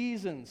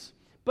seasons,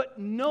 but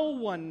no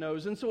one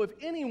knows. And so if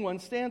anyone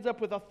stands up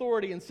with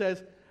authority and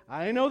says,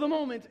 I know the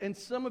moment, and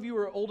some of you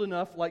are old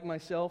enough, like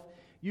myself,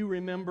 you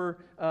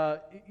remember,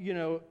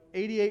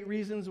 88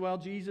 Reasons Why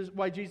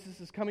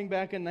Jesus is Coming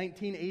Back in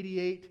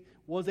 1988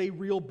 was a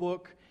real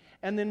book.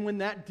 And then when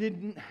that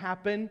didn't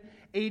happen,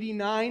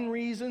 89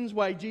 Reasons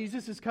Why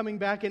Jesus is Coming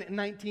Back in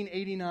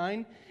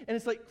 1989. And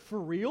it's like, for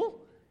real?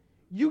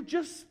 You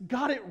just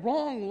got it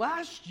wrong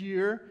last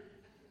year,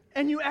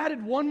 and you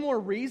added one more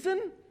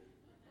reason?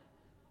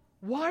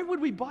 Why would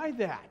we buy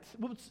that?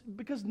 Well, it's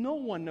because no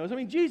one knows. I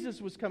mean,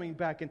 Jesus was coming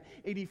back in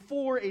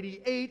 84,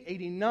 88,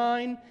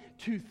 89,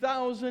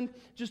 2000.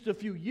 Just a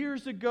few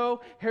years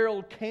ago,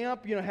 Harold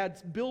Camp,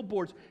 had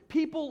billboards.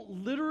 People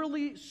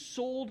literally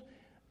sold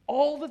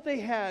all that they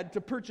had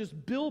to purchase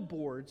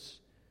billboards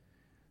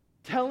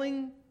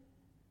telling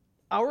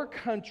our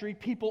country,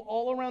 people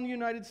all around the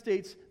United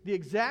States, the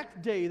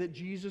exact day that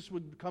Jesus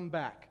would come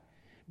back.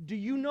 Do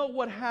you know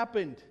what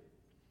happened?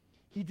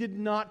 He did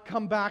not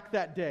come back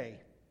that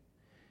day.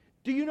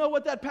 Do you know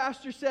what that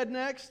pastor said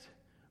next?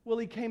 Well,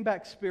 he came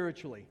back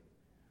spiritually.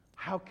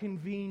 How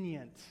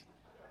convenient.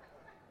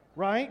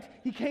 Right?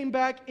 He came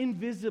back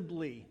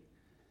invisibly.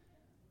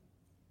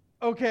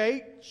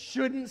 Okay,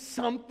 shouldn't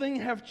something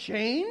have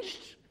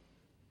changed?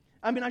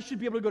 I mean, I should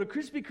be able to go to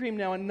Krispy Kreme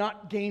now and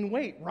not gain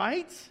weight,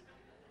 right?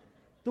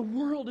 The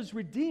world is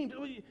redeemed.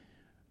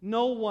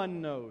 No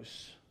one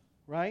knows,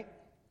 right?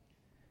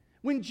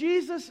 When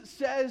Jesus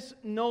says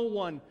no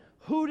one,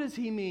 who does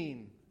He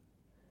mean?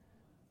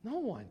 No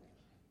one.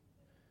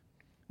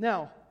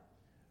 Now,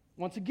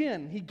 once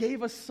again, He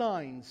gave us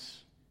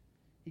signs.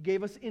 He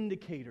gave us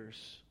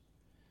indicators.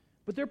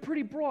 But they're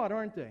pretty broad,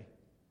 aren't they?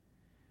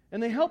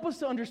 And they help us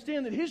to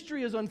understand that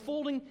history is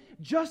unfolding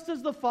just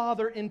as the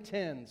Father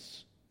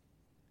intends.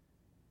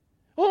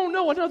 Oh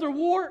no, another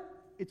war?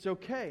 It's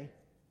okay.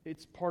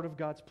 It's part of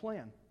God's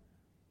plan.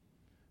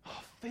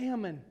 Oh,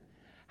 famine.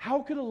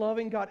 How could a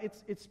loving God,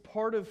 it's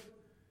part of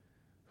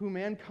who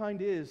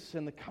mankind is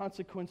and the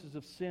consequences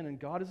of sin, and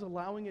God is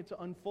allowing it to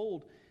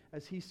unfold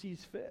as He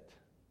sees fit.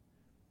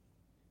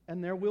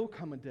 And there will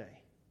come a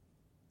day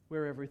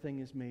where everything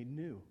is made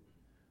new,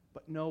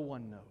 but no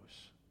one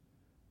knows.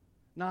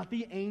 Not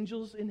the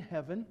angels in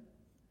heaven.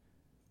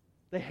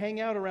 They hang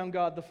out around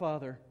God the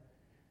Father.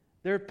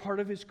 They're part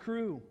of His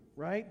crew,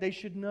 right? They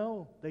should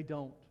know. They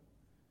don't.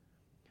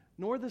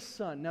 Nor the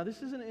Son. Now,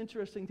 this is an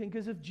interesting thing,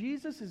 because if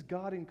Jesus is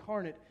God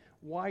incarnate,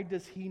 why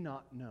does He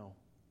not know?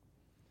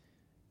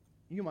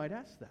 You might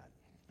ask that.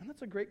 And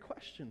that's a great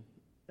question.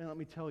 And let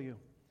me tell you,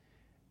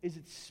 is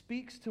it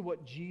speaks to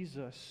what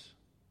Jesus,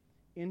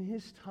 in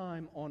His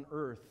time on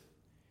earth,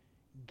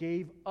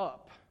 gave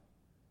up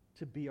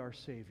to be our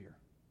Savior.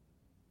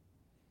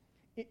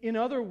 In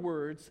other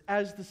words,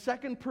 as the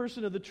second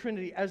person of the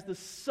Trinity, as the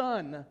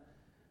Son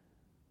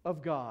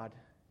of God,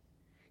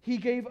 He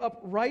gave up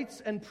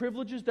rights and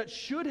privileges that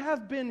should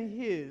have been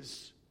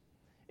His,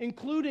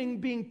 including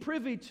being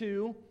privy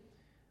to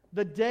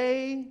the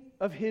day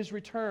of His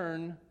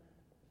return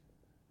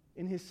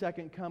in His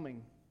second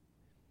coming.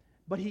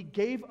 But He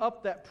gave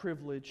up that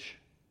privilege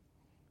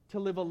to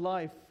live a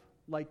life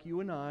like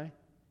you and I,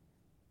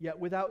 yet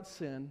without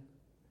sin,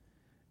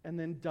 and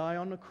then die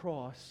on the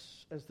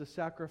cross as the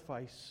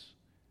sacrifice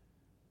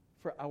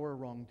for our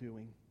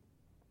wrongdoing.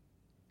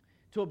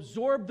 To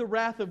absorb the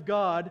wrath of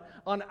God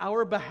on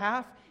our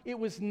behalf, it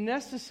was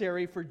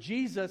necessary for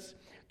Jesus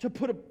to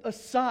put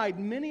aside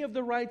many of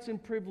the rights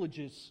and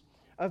privileges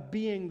of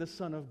being the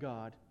Son of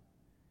God.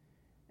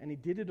 And He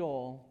did it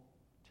all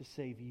to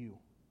save you.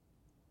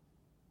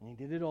 And He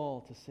did it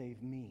all to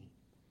save me.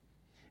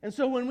 And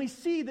so when we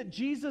see that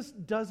Jesus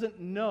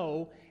doesn't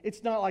know,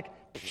 it's not like,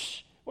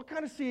 what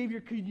kind of Savior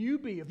could you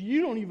be if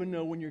you don't even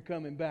know when you're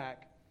coming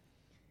back?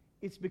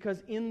 It's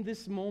because in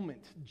this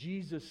moment,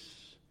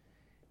 Jesus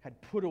had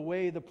put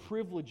away the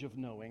privilege of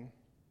knowing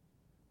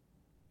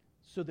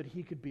so that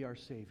He could be our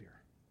Savior.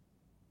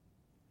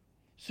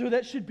 So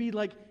that should be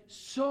like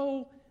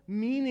so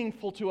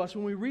meaningful to us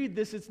when we read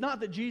this. It's not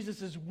that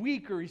Jesus is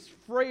weak or He's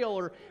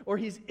frail or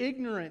He's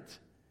ignorant.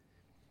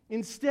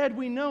 Instead,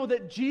 we know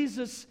that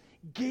Jesus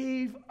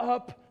gave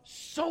up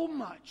so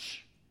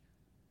much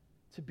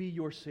to be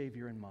your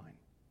Savior and mine.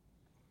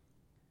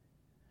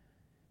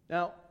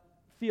 Now,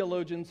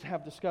 theologians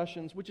have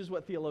discussions, which is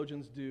what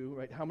theologians do,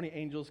 right? How many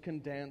angels can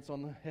dance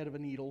on the head of a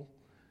needle,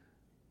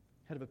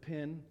 head of a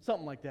pin,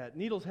 something like that.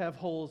 Needles have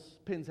holes,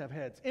 pins have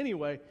heads.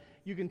 Anyway,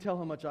 you can tell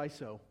how much I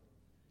sew.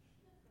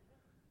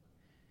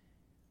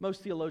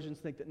 Most theologians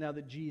think that now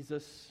that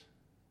Jesus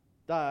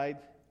died,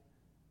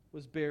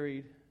 was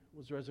buried,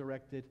 was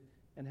resurrected,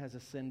 and has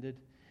ascended,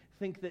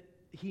 think that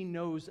He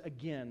knows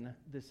again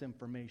this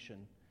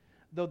information.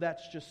 Though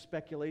that's just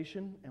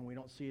speculation, and we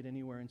don't see it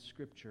anywhere in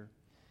Scripture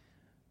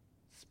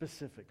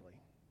specifically.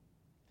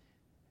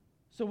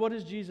 So what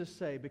does Jesus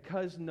say?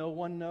 Because no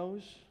one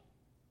knows,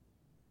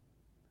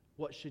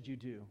 what should you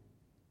do?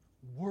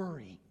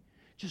 Worry.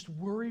 Just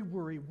worry,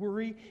 worry,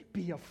 worry.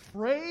 Be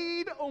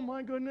afraid. Oh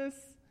my goodness.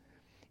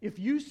 If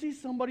you see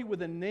somebody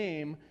with a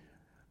name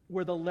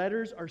where the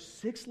letters are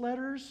 6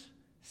 letters,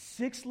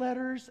 6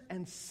 letters,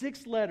 and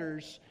 6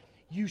 letters,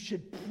 you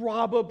should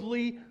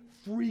probably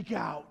freak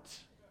out.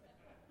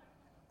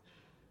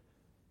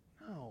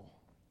 No.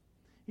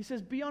 He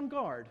says, be on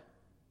guard.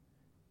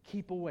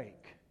 Keep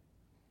awake.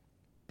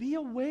 Be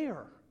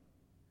aware.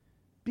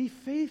 Be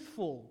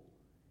faithful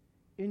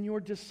in your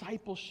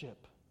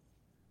discipleship.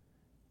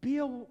 Be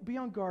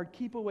on guard.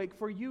 Keep awake,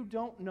 for you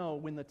don't know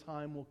when the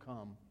time will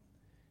come.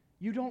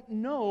 You don't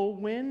know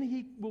when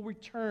He will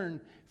return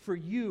for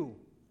you.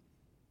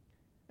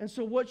 And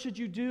so what should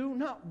you do?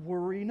 Not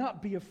worry,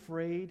 not be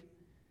afraid,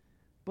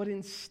 but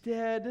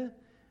instead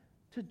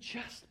to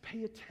just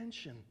pay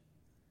attention,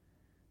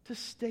 to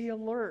stay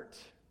alert.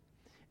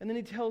 And then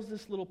He tells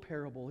this little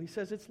parable. He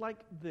says it's like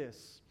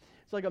this.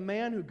 It's like a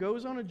man who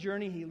goes on a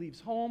journey. He leaves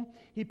home.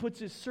 He puts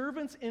his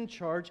servants in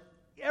charge.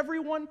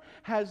 Everyone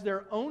has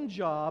their own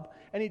job.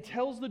 And he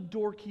tells the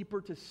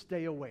doorkeeper to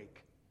stay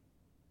awake.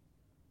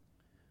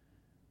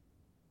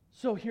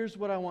 So here's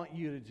what I want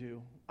you to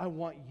do. I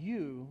want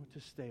you to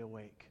stay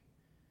awake.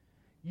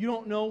 You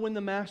don't know when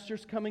the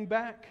master's coming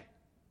back.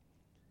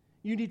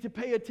 You need to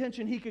pay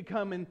attention. He could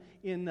come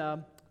in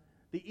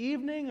the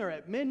evening or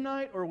at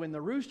midnight or when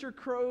the rooster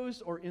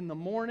crows or in the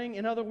morning.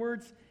 In other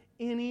words,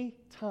 any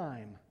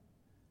time.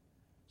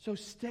 So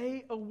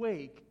stay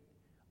awake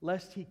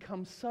lest He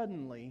come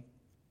suddenly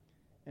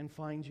and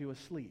find you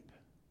asleep.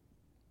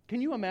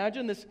 Can you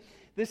imagine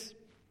this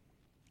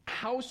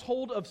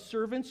household of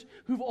servants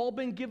who've all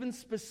been given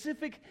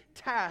specific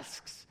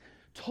tasks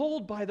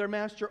told by their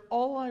master,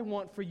 all I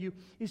want for you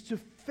is to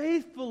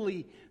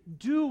faithfully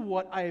do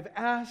what I have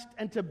asked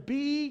and to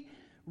be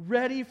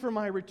ready for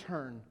my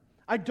return.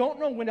 I don't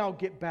know when I'll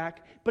get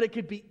back, but it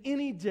could be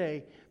any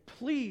day.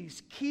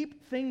 Please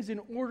keep things in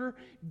order.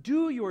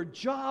 Do your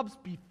jobs.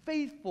 Be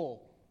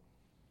faithful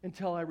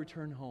until I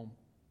return home.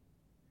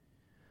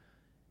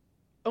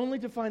 Only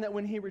to find that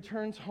when he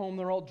returns home,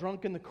 they're all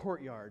drunk in the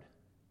courtyard.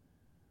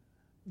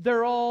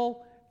 They're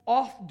all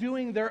off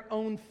doing their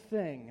own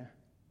thing.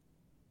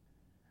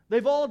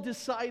 They've all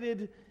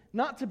decided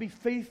not to be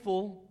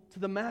faithful to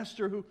the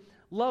master who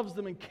loves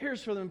them and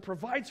cares for them and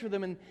provides for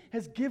them and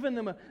has given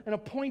them an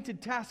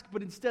appointed task,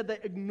 but instead they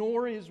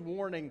ignore his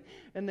warning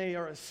and they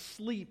are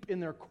asleep in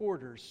their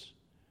quarters,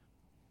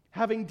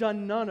 having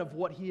done none of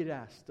what he had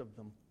asked of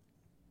them.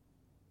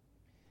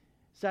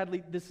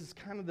 Sadly, this is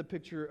kind of the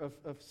picture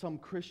of some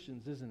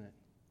Christians, isn't it?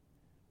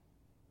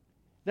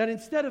 That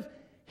instead of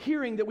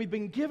hearing that we've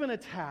been given a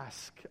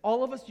task,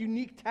 all of us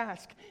unique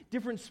task,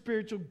 different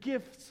spiritual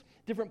gifts,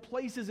 different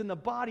places in the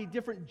body,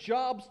 different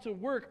jobs to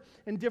work,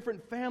 and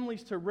different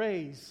families to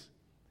raise.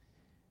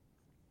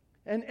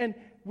 And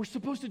we're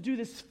supposed to do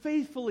this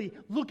faithfully,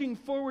 looking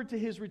forward to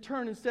his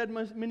return. Instead,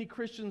 many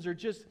Christians are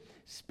just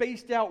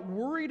spaced out,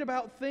 worried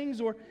about things,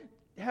 or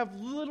have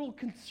little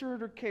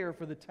concern or care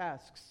for the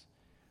tasks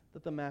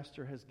that the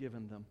master has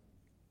given them.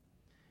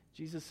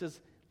 Jesus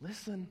says,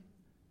 listen,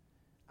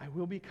 I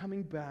will be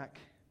coming back,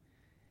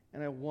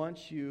 and I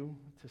want you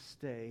to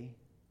stay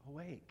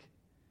awake.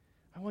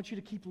 I want you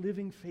to keep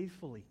living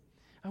faithfully.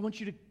 I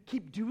want you to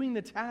keep doing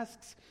the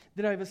tasks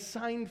that I've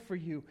assigned for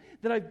you,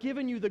 that I've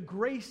given you the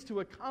grace to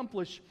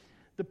accomplish,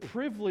 the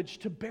privilege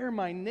to bear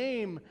my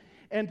name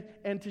and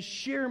to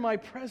share my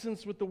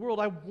presence with the world.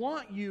 I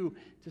want you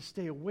to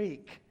stay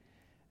awake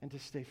and to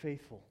stay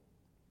faithful.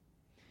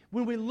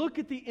 When we look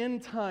at the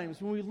end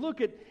times, when we look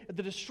at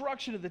the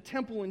destruction of the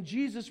temple and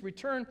Jesus'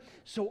 return,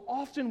 so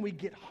often we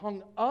get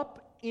hung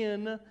up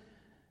in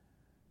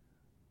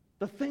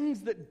the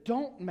things that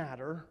don't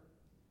matter,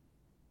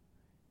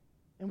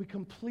 and we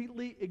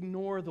completely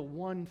ignore the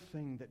one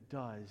thing that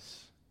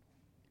does.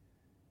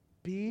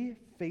 Be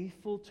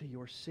faithful to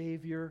your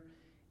Savior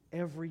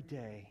every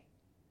day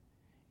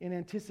in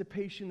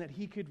anticipation that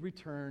he could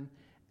return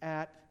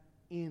at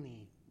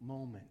any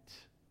moment.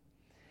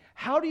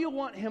 How do you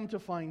want him to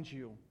find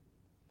you?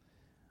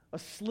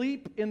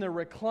 Asleep in the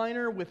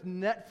recliner with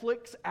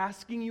Netflix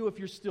asking you if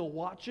you're still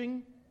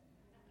watching?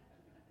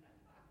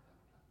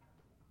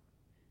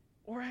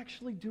 Or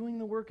actually doing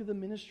the work of the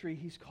ministry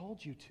he's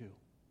called you to?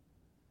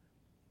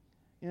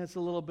 You know, it's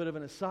a little bit of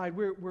an aside.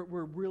 We're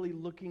really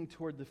looking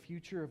toward the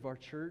future of our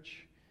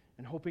church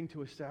and hoping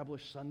to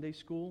establish Sunday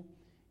school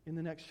in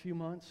the next few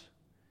months.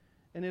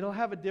 And it'll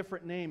have a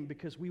different name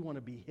because we want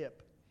to be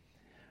hip.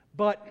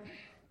 But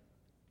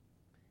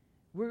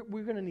we're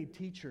going to need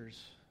teachers,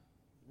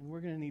 and we're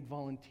going to need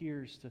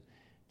volunteers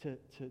to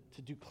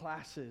do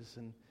classes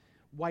and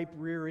wipe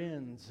rear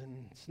ends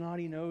and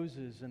snotty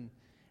noses, and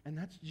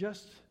that's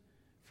just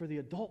for the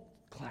adult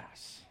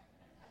class.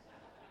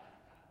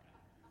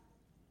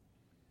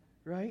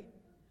 Right?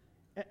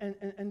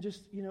 And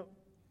just, you know,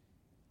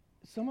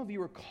 some of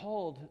you are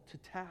called to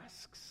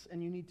tasks,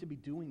 and you need to be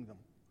doing them.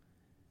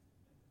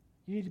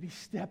 You need to be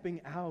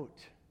stepping out.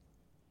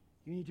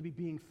 You need to be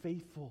being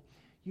faithful.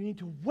 You need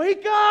to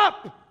wake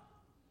up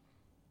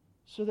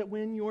so that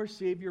when your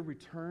Savior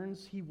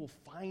returns, he will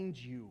find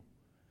you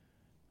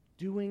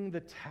doing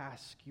the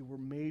task you were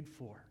made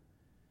for,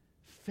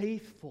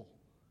 faithful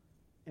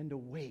and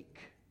awake.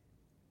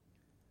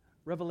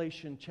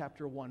 Revelation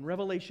chapter 1.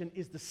 Revelation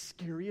is the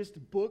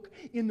scariest book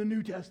in the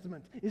New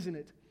Testament, isn't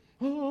it?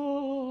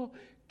 Oh,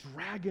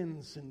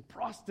 dragons and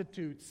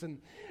prostitutes, and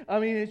I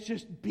mean, it's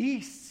just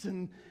beasts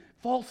and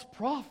false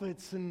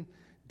prophets and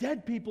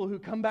dead people who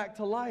come back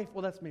to life.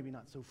 Well, that's maybe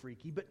not so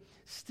freaky, but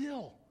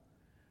still,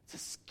 it's a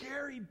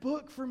scary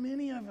book for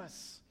many of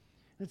us.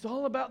 It's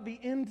all about the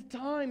end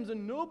times,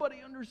 and nobody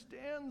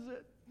understands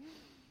it.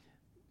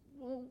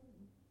 Well,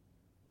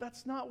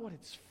 that's not what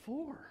it's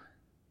for.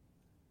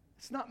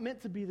 It's not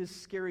meant to be this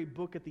scary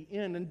book at the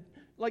end. And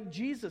like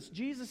Jesus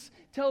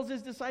tells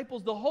his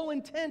disciples, the whole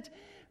intent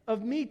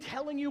of me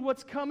telling you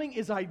what's coming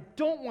is I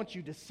don't want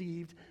you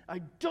deceived. I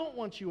don't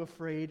want you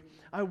afraid.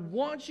 I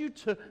want you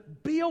to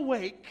be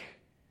awake,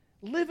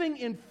 living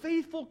in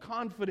faithful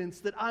confidence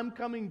that I'm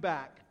coming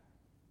back.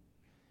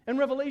 And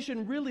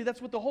Revelation, really,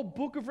 that's what the whole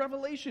book of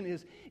Revelation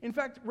is. In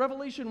fact,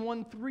 Revelation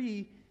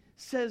 1:3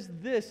 says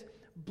this: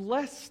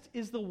 blessed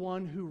is the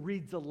one who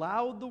reads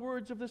aloud the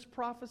words of this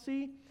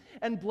prophecy,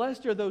 and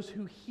blessed are those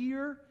who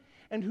hear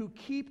and who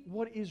keep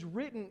what is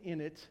written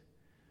in it,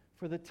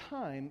 for the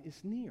time is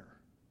near.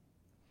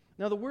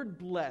 Now, the word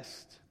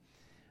blessed,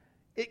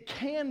 it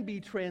can be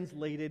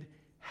translated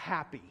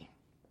happy.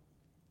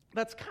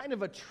 That's kind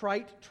of a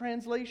trite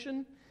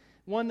translation,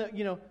 one that,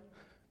 you know,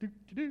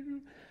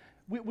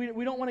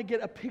 we don't want to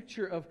get a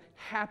picture of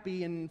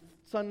happy and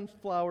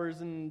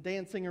sunflowers and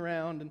dancing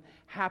around and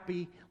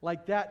happy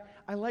like that.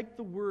 I like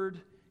the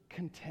word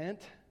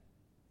content,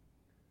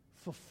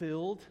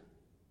 fulfilled,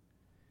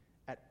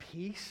 at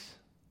peace.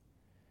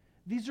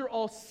 These are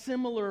all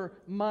similar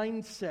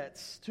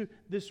mindsets to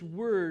this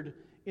word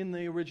in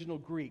the original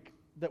Greek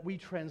that we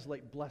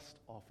translate blessed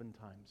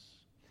oftentimes.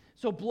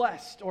 So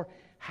blessed or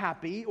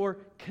happy or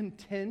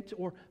content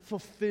or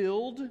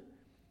fulfilled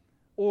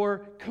or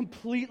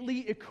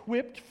completely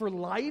equipped for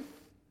life.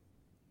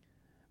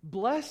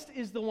 Blessed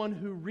is the one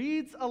who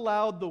reads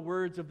aloud the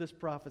words of this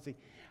prophecy.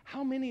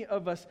 How many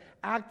of us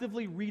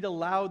actively read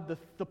aloud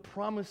the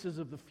promises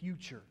of the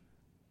future?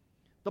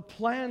 The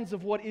plans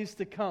of what is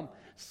to come.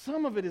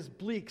 Some of it is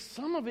bleak.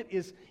 Some of it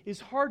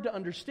is hard to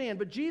understand.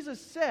 But Jesus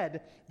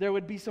said there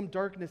would be some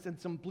darkness and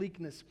some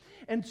bleakness.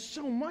 And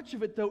so much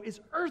of it, though,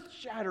 is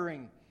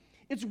earth-shattering.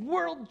 It's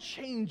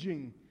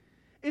world-changing.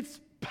 It's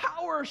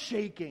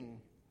power-shaking.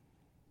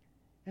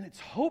 And it's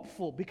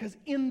hopeful because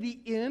in the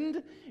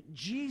end,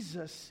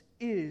 Jesus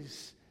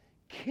is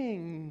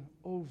king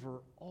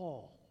over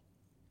all.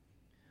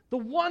 The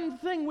one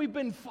thing we've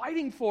been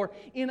fighting for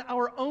in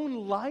our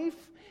own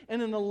life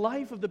and in the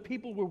life of the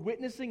people we're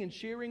witnessing to and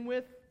sharing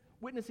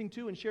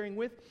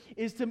with,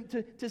 is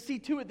to see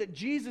to it that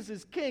Jesus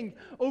is king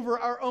over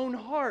our own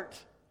heart,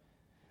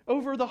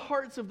 over the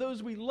hearts of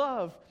those we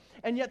love.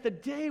 And yet the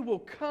day will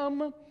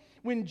come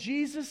when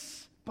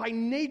Jesus, by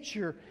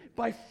nature,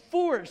 by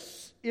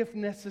force, if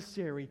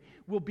necessary,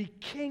 will be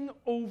king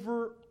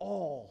over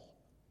all.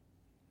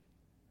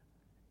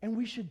 And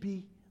we should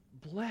be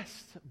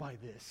blessed by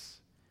this.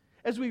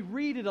 As we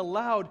read it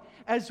aloud,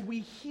 as we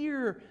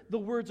hear the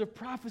words of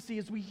prophecy,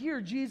 as we hear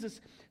Jesus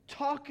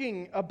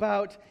talking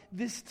about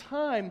this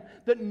time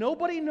that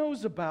nobody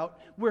knows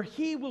about, where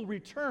He will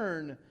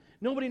return.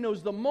 Nobody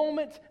knows the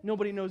moment,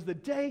 nobody knows the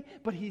day,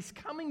 but He's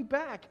coming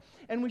back.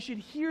 And we should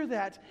hear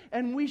that,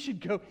 and we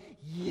should go,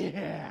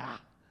 yeah,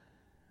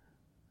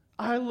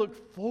 I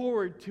look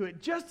forward to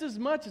it just as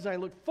much as I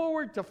look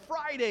forward to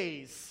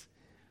Fridays,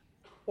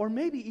 or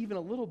maybe even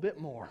a little bit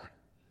more.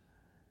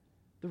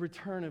 The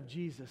return of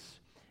Jesus.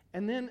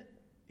 And then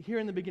here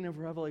in the beginning of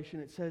Revelation,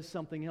 it says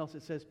something else.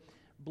 It says,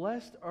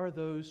 blessed are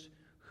those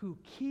who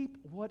keep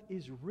what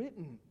is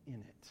written in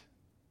it.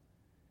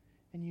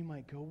 And you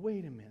might go,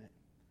 wait a minute.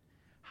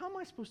 How am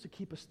I supposed to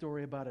keep a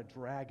story about a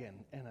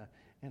dragon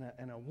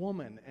and a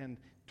woman and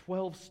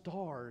 12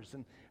 stars?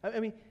 And I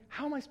mean,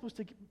 how am I supposed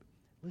to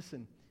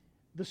listen,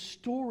 the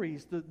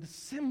stories, the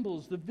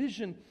symbols, the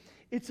vision,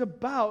 it's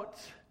about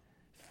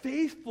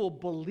faithful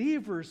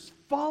believers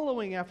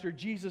following after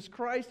Jesus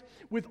Christ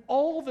with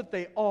all that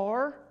they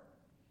are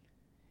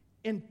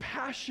in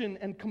passion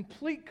and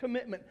complete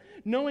commitment,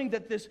 knowing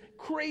that this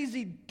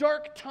crazy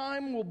dark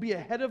time will be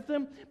ahead of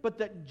them, but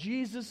that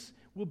Jesus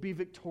will be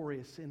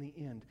victorious in the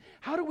end.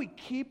 How do we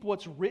keep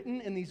what's written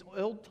in these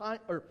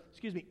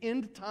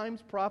end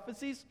times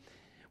prophecies?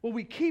 Well,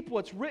 we keep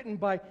what's written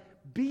by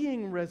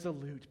being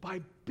resolute,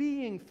 by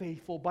being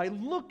faithful, by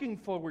looking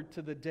forward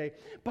to the day,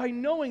 by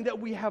knowing that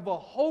we have a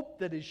hope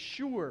that is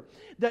sure,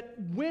 that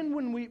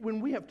when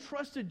we have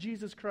trusted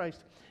Jesus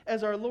Christ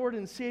as our Lord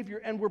and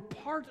Savior, and we're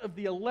part of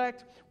the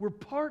elect, we're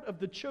part of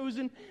the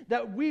chosen,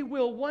 that we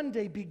will one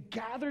day be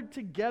gathered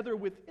together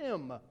with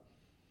Him.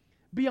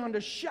 Beyond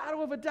a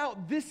shadow of a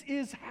doubt, this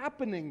is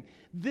happening.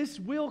 This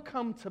will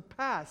come to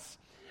pass.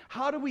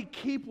 How do we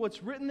keep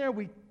what's written there?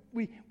 We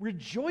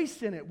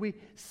rejoice in it. We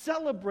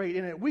celebrate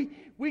in it.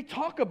 We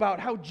talk about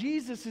how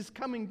Jesus is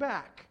coming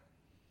back.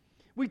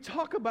 We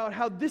talk about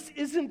how this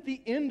isn't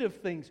the end of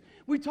things.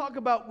 We talk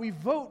about we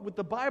vote with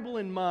the Bible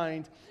in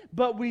mind,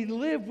 but we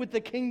live with the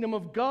kingdom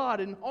of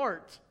God in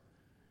heart.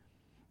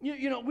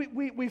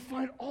 We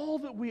find all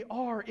that we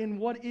are in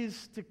what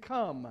is to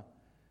come,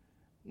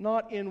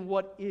 not in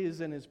what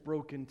is and is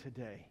broken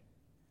today.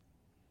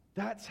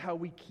 That's how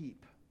we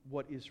keep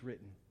what is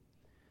written.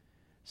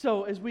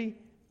 So as we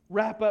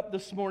wrap up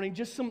this morning,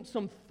 just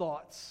some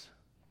thoughts.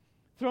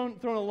 Thrown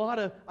a lot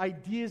of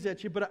ideas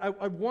at you, but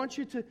I want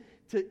you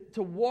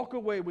to walk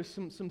away with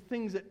some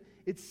things that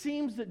it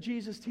seems that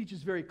Jesus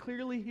teaches very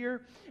clearly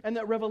here, and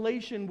that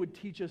Revelation would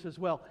teach us as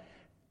well.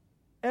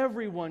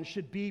 Everyone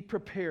should be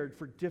prepared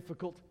for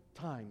difficult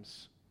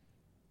times.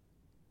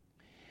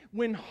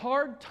 When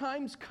hard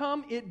times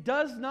come, it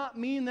does not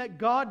mean that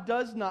God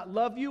does not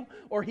love you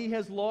or He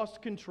has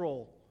lost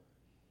control.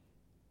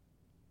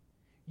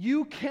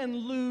 You can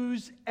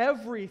lose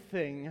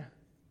everything,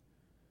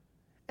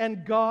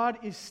 and God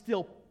is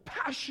still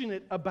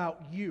passionate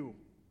about you.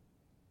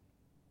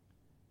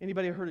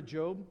 Anybody heard of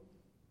Job?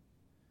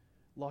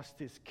 Lost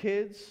his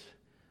kids,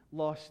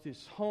 lost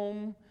his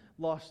home,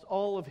 lost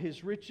all of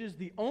his riches.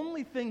 The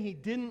only thing he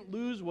didn't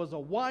lose was a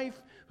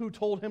wife who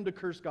told him to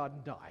curse God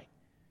and die.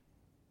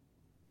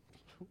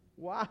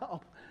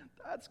 Wow,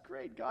 that's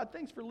great, God.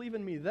 Thanks for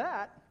leaving me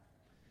that.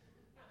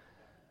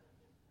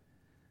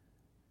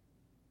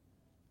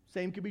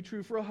 Same could be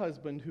true for a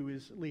husband who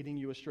is leading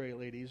you astray,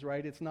 ladies,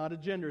 right? It's not a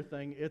gender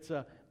thing.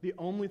 The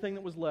only thing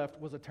that was left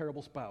was a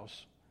terrible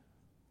spouse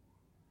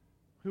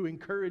who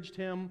encouraged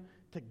him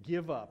to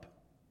give up.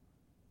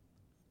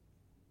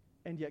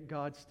 And yet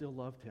God still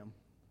loved him.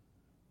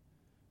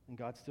 And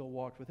God still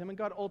walked with him. And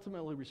God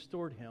ultimately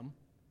restored him.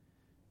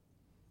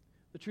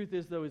 The truth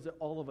is, though, is that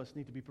all of us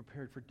need to be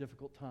prepared for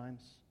difficult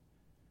times.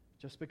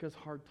 Just because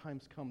hard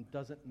times come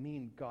doesn't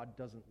mean God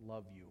doesn't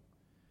love you.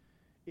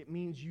 It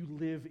means you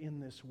live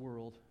in this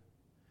world.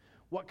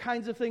 What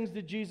kinds of things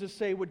did Jesus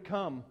say would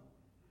come?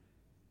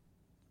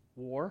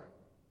 War,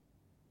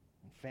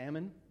 and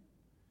famine,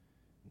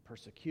 and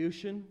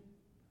persecution,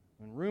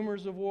 and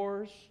rumors of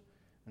wars,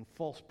 and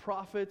false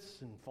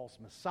prophets, and false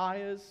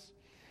messiahs.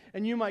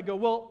 And you might go,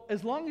 well,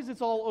 as long as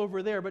it's all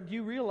over there, but do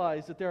you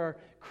realize that there are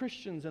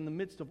Christians in the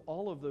midst of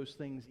all of those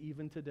things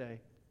even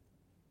today?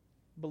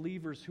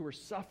 Believers who are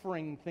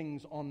suffering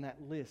things on that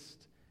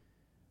list.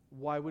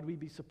 Why would we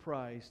be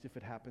surprised if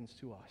it happens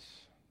to us?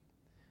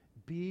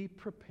 Be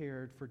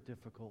prepared for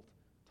difficult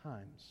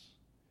times.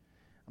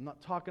 I'm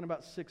not talking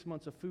about 6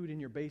 months of food in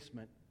your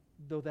basement,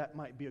 though that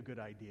might be a good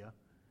idea.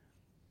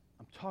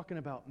 I'm talking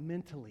about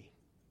mentally,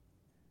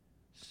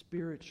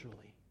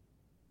 spiritually.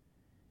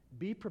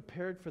 Be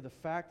prepared for the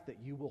fact that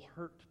you will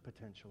hurt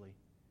potentially,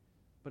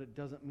 but it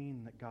doesn't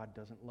mean that God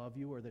doesn't love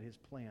you or that His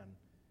plan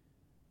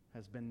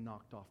has been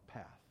knocked off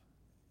path.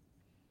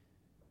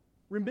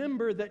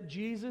 Remember that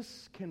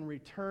Jesus can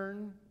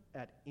return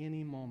at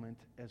any moment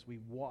as we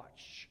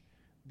watch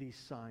these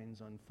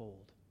signs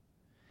unfold.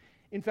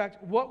 In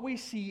fact, what we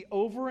see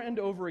over and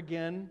over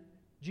again,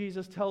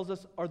 Jesus tells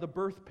us, are the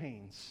birth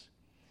pains.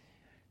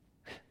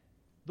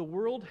 The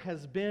world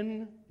has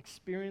been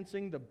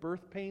experiencing the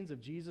birth pains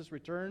of Jesus'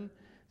 return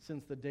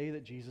since the day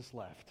that Jesus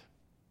left.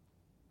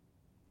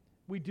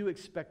 We do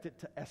expect it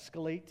to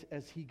escalate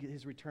as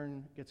His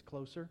return gets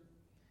closer.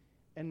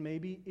 And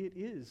maybe it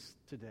is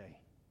today.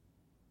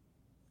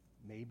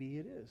 Maybe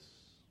it is.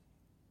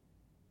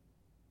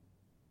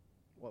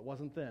 Well, it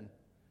wasn't then,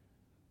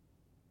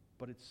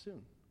 but it's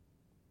soon.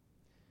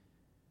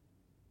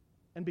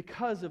 And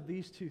because of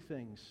these two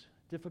things,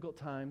 difficult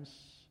times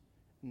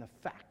and the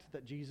fact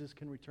that Jesus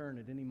can return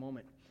at any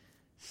moment,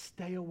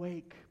 stay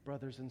awake,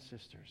 brothers and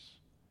sisters.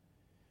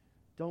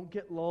 Don't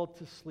get lulled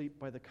to sleep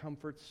by the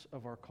comforts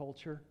of our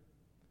culture.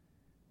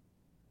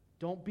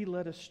 Don't be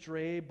led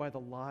astray by the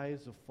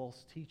lies of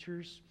false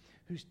teachers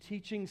whose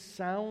teaching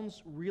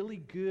sounds really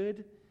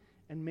good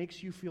and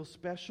makes you feel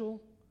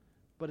special,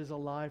 but is a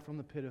lie from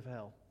the pit of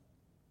hell.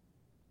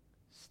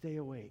 Stay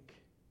awake.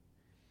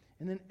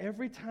 And then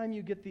every time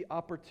you get the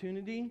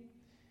opportunity,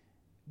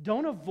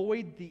 don't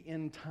avoid the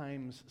end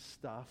times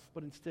stuff,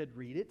 but instead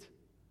read it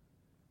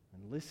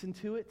and listen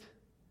to it,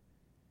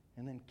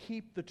 and then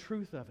keep the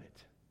truth of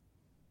it.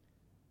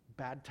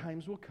 Bad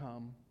times will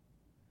come.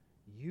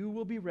 You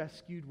will be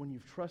rescued when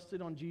you've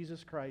trusted on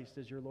Jesus Christ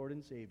as your Lord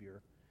and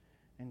Savior,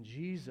 and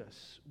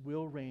Jesus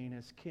will reign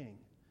as King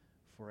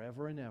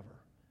forever and ever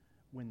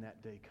when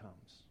that day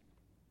comes.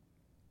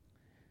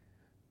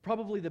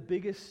 Probably the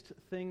biggest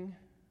thing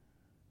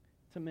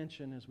to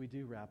mention as we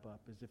do wrap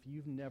up is if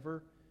you've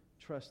never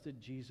trusted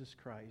Jesus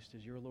Christ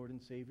as your Lord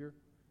and Savior,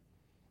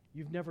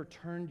 you've never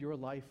turned your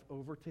life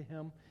over to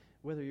Him,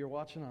 whether you're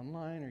watching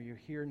online or you're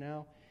here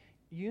now,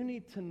 you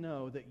need to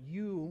know that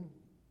you,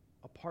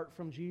 apart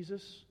from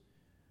Jesus,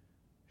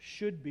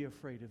 should be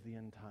afraid of the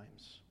end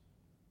times.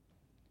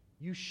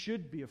 You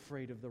should be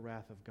afraid of the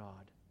wrath of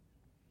God.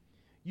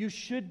 You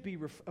should be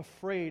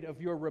afraid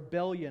of your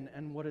rebellion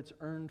and what it's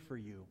earned for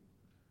you.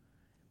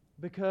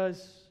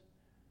 Because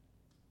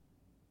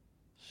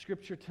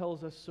Scripture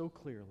tells us so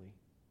clearly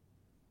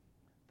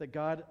that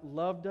God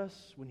loved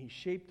us when He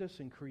shaped us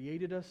and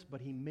created us,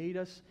 but He made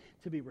us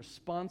to be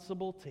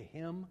responsible to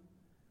Him.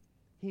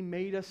 He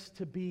made us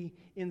to be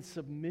in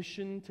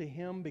submission to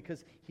Him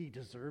because He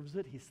deserves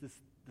it. He's this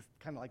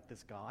kind of like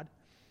this God.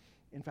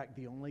 In fact,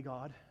 the only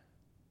God.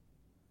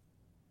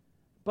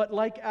 But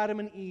like Adam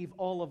and Eve,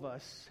 all of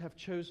us have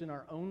chosen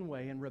our own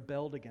way and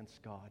rebelled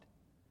against God.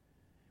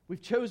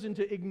 We've chosen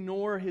to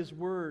ignore His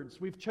words.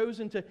 We've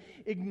chosen to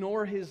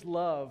ignore His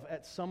love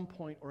at some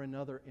point or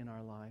another in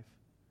our life.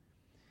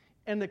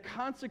 And the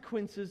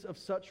consequences of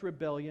such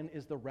rebellion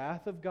is the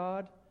wrath of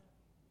God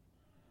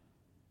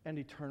and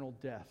eternal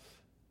death,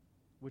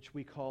 which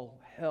we call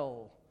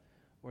hell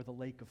or the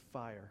lake of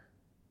fire.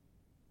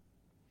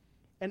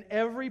 And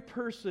every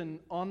person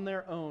on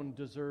their own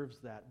deserves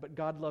that. But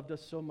God loved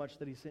us so much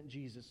that He sent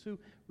Jesus, who,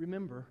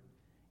 remember,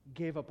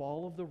 gave up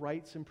all of the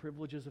rights and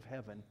privileges of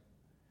heaven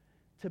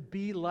to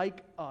be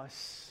like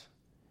us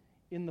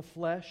in the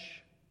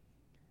flesh,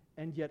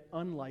 and yet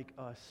unlike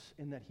us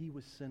in that He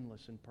was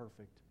sinless and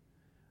perfect.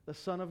 The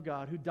Son of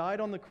God who died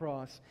on the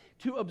cross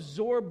to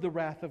absorb the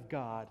wrath of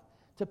God,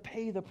 to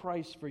pay the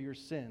price for your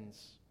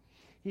sins.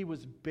 He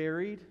was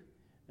buried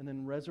and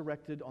then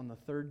resurrected on the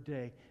third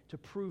day to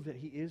prove that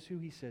He is who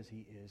He says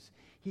He is.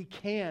 He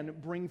can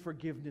bring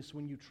forgiveness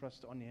when you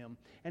trust on Him,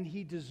 and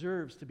He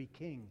deserves to be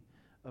King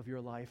of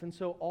your life. And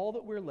so all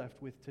that we're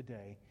left with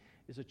today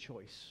is a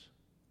choice.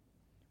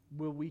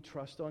 Will we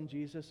trust on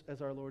Jesus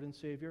as our Lord and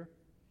Savior?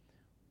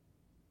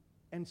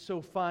 And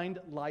so find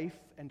life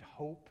and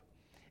hope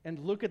and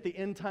look at the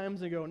end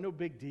times and go, no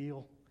big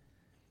deal.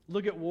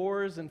 Look at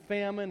wars and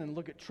famine and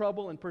look at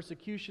trouble and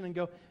persecution and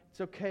go,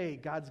 it's okay,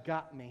 God's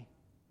got me.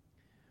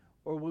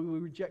 Or will we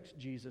reject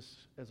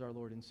Jesus as our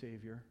Lord and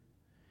Savior?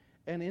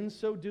 And in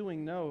so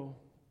doing, know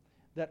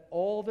that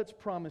all that's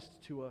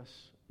promised to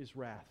us is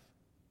wrath.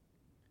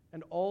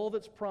 And all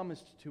that's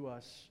promised to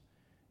us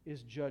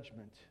is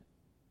judgment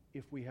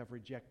if we have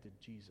rejected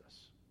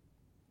Jesus.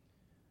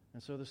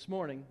 And so this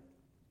morning,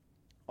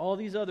 all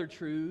these other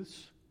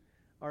truths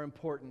are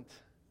important,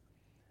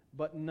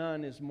 but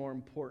none is more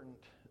important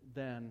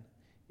than,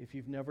 if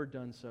you've never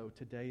done so,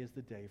 today is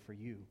the day for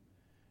you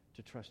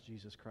to trust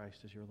Jesus Christ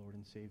as your Lord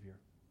and Savior.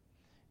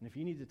 And if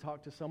you need to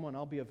talk to someone,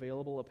 I'll be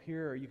available up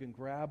here, or you can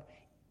grab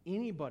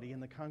anybody in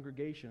the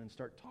congregation and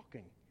start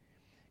talking.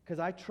 Because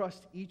I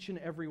trust each and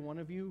every one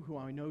of you who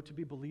I know to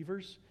be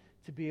believers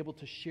to be able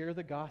to share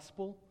the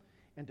gospel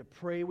and to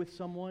pray with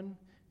someone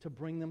to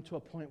bring them to a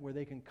point where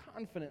they can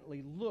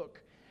confidently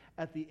look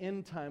at the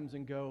end times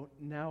and go,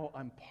 now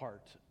I'm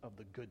part of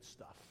the good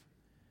stuff.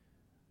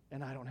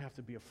 And I don't have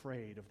to be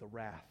afraid of the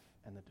wrath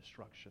and the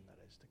destruction that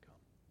is to come.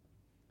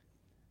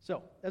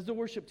 So, as the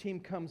worship team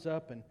comes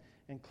up and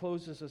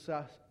closes us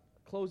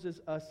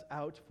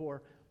out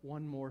for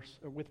one more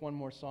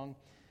song,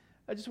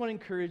 I just want to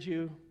encourage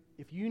you,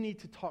 if you need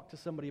to talk to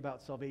somebody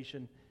about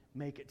salvation,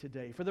 make it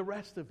today. For the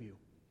rest of you,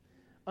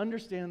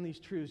 understand these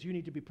truths. You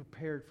need to be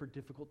prepared for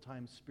difficult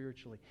times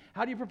spiritually.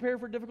 How do you prepare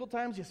for difficult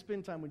times? You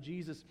spend time with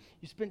Jesus.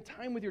 You spend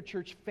time with your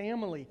church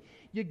family.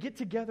 You get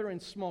together in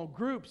small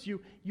groups.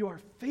 You are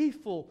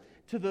faithful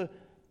to the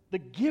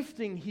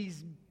gifting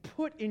He's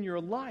put in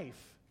your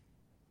life,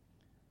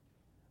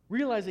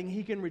 realizing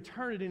He can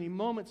return at any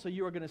moment, so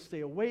you are going to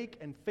stay awake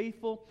and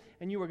faithful,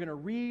 and you are going to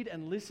read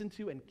and listen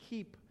to and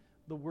keep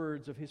the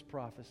words of His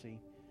prophecy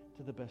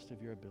to the best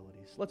of your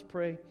abilities. Let's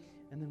pray,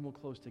 and then we'll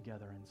close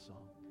together in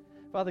song.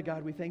 Father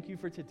God, we thank You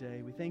for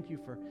today. We thank You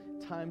for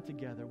time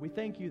together. We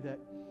thank You that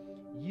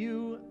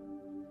You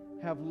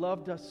have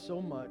loved us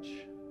so much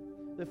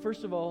that,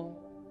 first of all,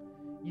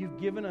 You've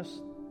given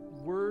us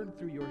word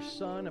through Your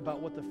Son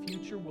about what the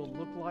future will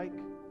look like.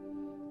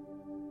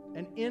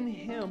 And in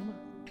Him,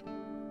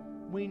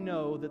 we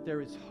know that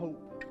there is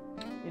hope.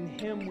 In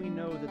Him, we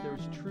know that there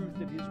is truth,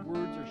 that His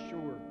words are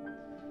sure.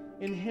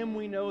 In Him,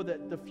 we know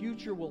that the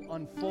future will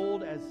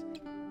unfold as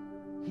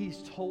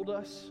He's told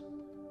us,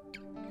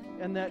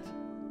 and that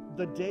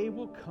the day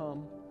will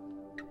come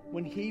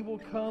when He will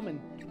come and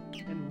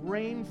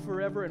reign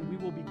forever, and we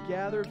will be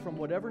gathered from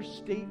whatever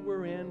state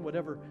we're in,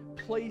 whatever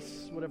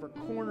place, whatever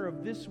corner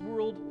of this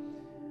world,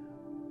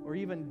 or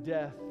even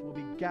death, will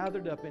be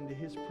gathered up into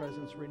His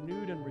presence,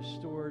 renewed and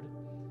restored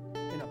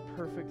in a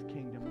perfect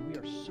kingdom. And we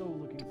are so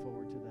looking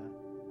forward to that.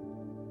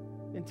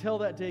 Until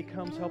that day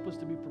comes, help us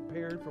to be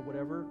prepared for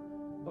whatever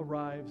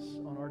arrives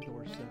on our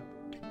doorstep.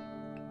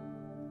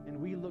 And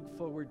we look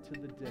forward to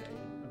the day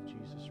of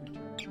Jesus'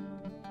 return.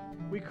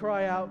 We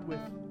cry out with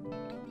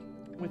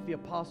the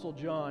Apostle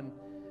John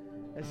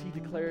as he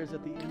declares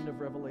at the end of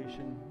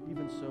Revelation,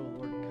 even so,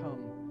 Lord,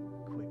 come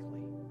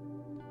quickly.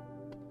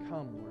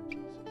 Come, Lord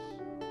Jesus.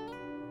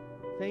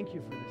 Thank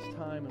You for this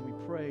time, and we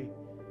pray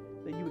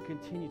that You would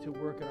continue to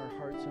work in our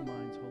hearts and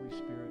minds, Holy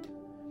Spirit.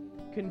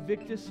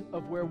 Convict us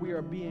of where we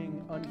are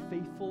being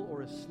unfaithful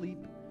or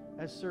asleep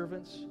as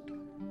servants,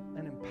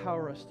 and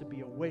empower us to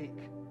be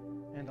awake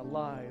and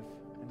alive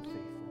and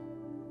faithful.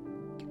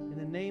 In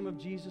the name of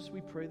Jesus,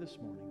 we pray this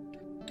morning.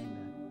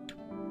 Amen.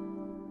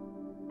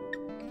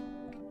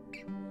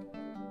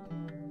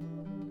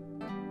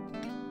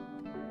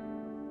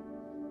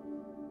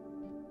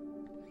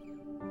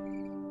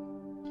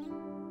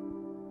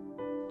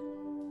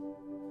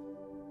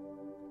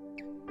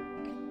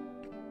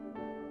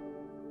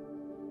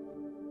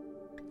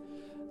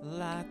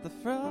 Like the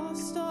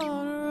frost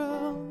on a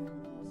rose,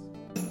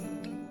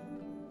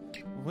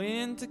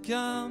 winter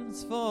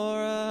comes for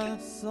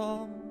us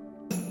all.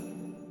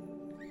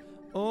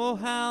 Oh,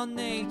 how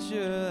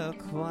nature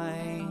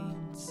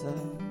acquaints us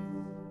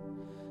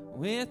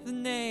with the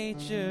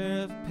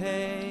nature of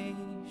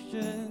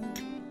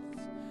patience.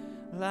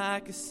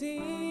 Like a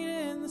seed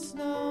in the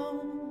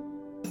snow,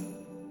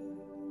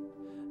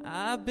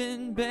 I've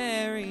been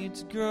buried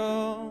to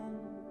grow.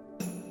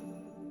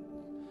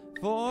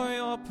 For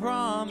Your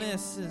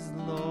promise is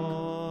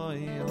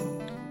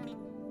loyal,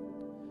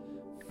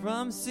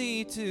 from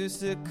sea to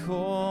sequoia.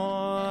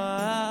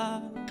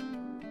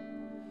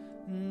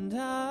 And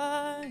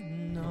I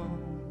know,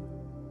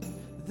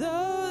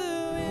 though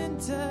the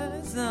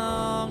winter's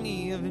long,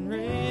 even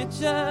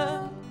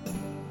richer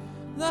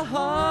the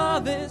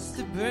harvest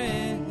it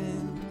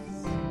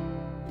brings.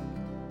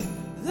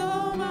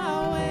 Though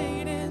my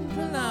waiting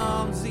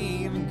prolongs,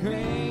 even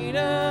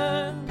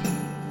greater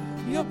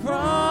Your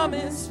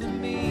promise for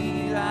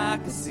me.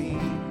 Like a seed,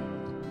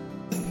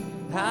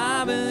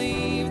 I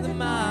believe that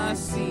my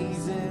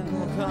season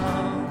will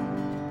come.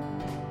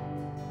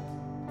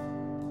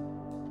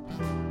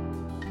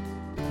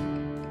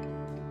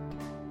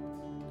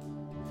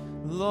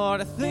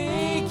 Lord, I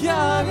think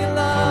of Your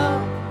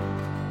love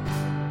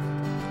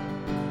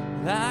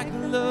like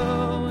the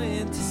low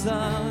winter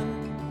sun.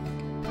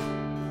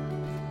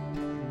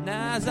 And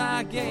as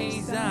I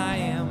gaze, I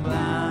am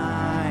blinded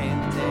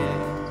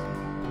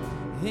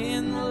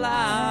in the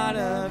light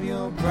of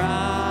Your brightness.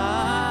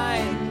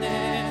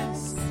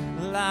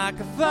 Like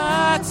a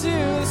fire to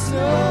the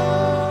soul.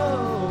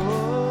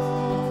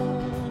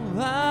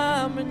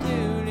 I'm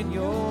renewed in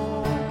your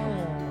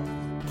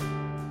warmth.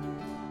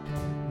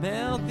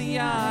 Melt the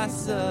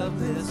ice of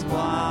this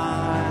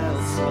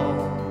wild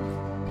soul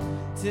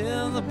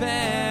till the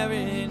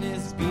barren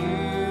is beautiful.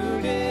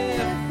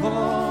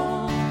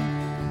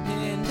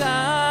 And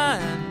I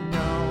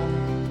know,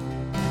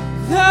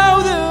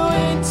 though the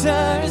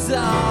winter is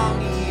long,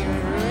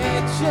 even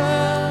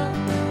richer,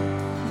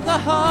 the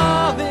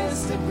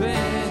harvest of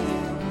grace.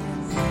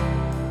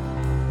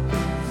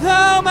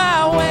 Though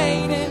my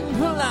waiting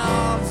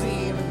prolongs,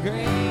 even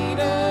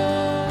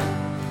greater,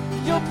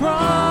 your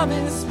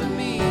promise for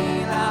me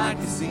like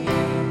a seed.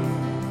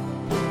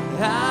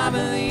 I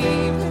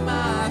believe that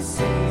my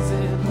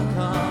season will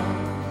come.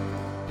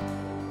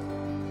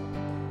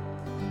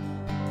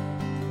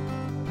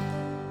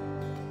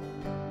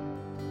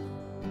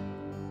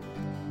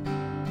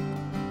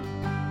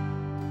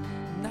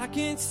 And I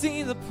can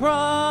see the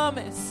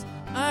promise,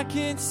 I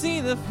can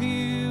see the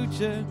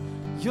future.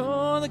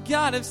 You're the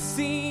God of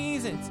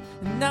seasons,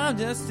 and I'm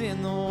just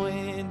in the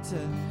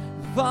winter.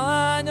 If all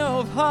I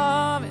know of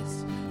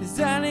harvest is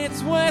that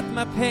it's worth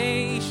my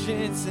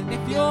patience, and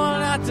if you're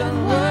not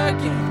done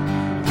working,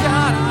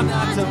 God, I'm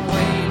not done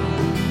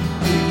waiting.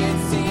 You can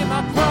see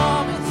my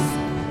promise,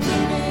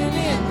 even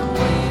in the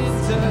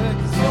winter,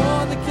 'cause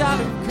you're the God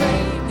of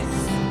greatness,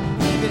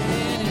 even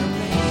in a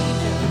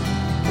manger.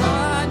 All I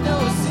know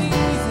of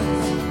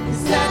seasons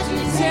is that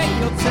you take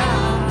your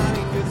time.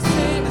 You could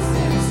sing us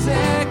in a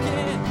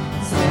second,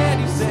 instead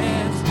you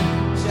sent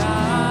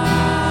child.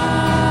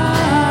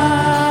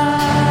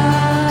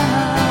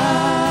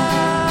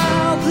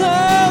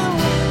 Though the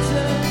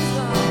winter's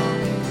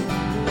long and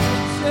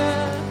richer,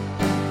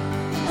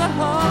 the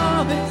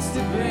harvest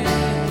of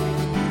grace.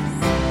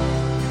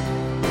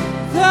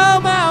 Though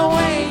my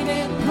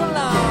waiting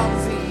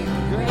prolongs,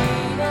 even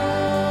greater,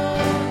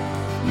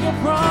 your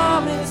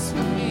promise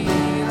for me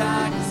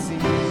like a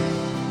seed.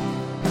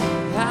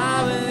 I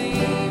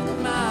believe that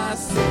my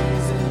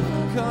season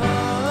will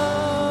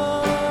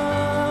come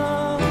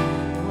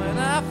when I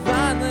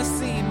finally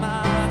see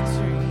my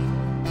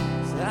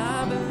dreams.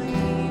 I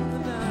believe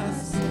that my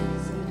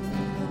season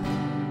will come.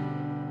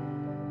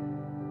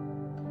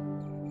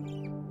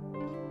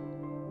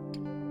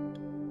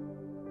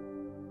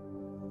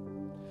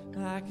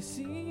 Like a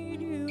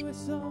seed you were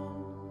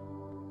sown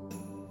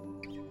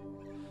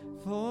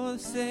for the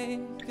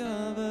sake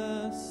of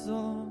a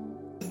soul.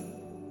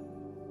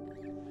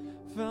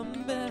 From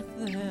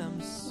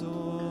Bethlehem's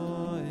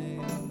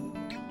soil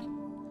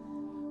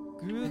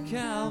grew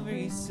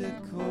Calvary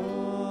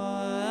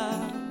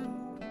sequoia.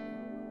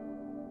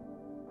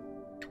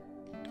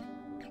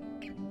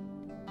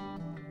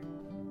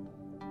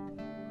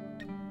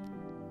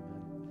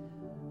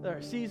 There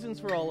are seasons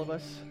for all of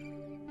us.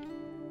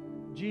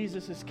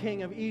 Jesus is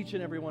king of each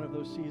and every one of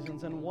those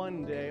seasons, and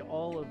one day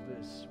all of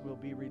this will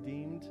be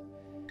redeemed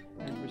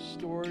and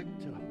restored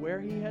to where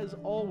he has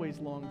always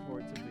longed for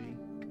it to be.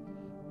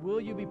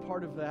 Will you be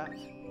part of that?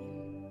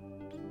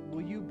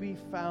 Will you be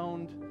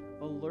found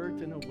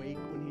alert and awake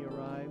when he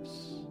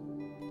arrives?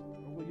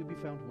 Or will you be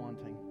found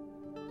wanting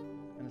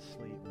and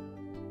asleep?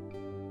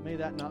 May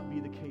that not be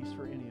the case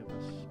for any of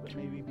us, but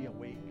may we be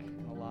awake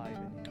and alive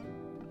in him.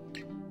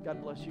 God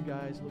bless you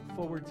guys. Look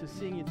forward to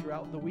seeing you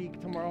throughout the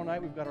week. Tomorrow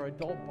night, we've got our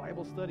adult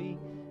Bible study.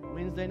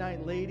 Wednesday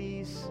night,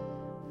 ladies.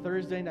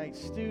 Thursday night,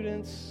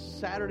 students.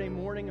 Saturday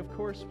morning, of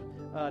course,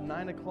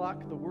 9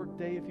 o'clock, the work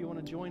day, if you want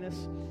to join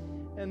us.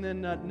 And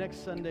then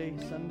next Sunday,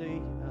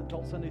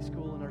 adult Sunday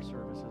school and our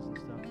services and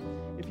stuff.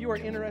 If you are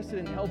interested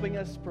in helping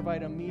us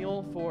provide a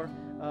meal for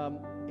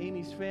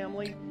Amy's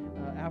family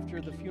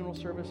after the funeral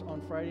service on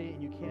Friday,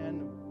 and you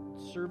can,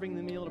 serving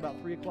the meal at about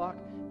 3 o'clock,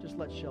 just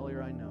let Shelly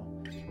or I know.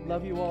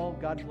 Love you all.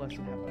 God bless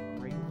and have a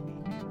great week.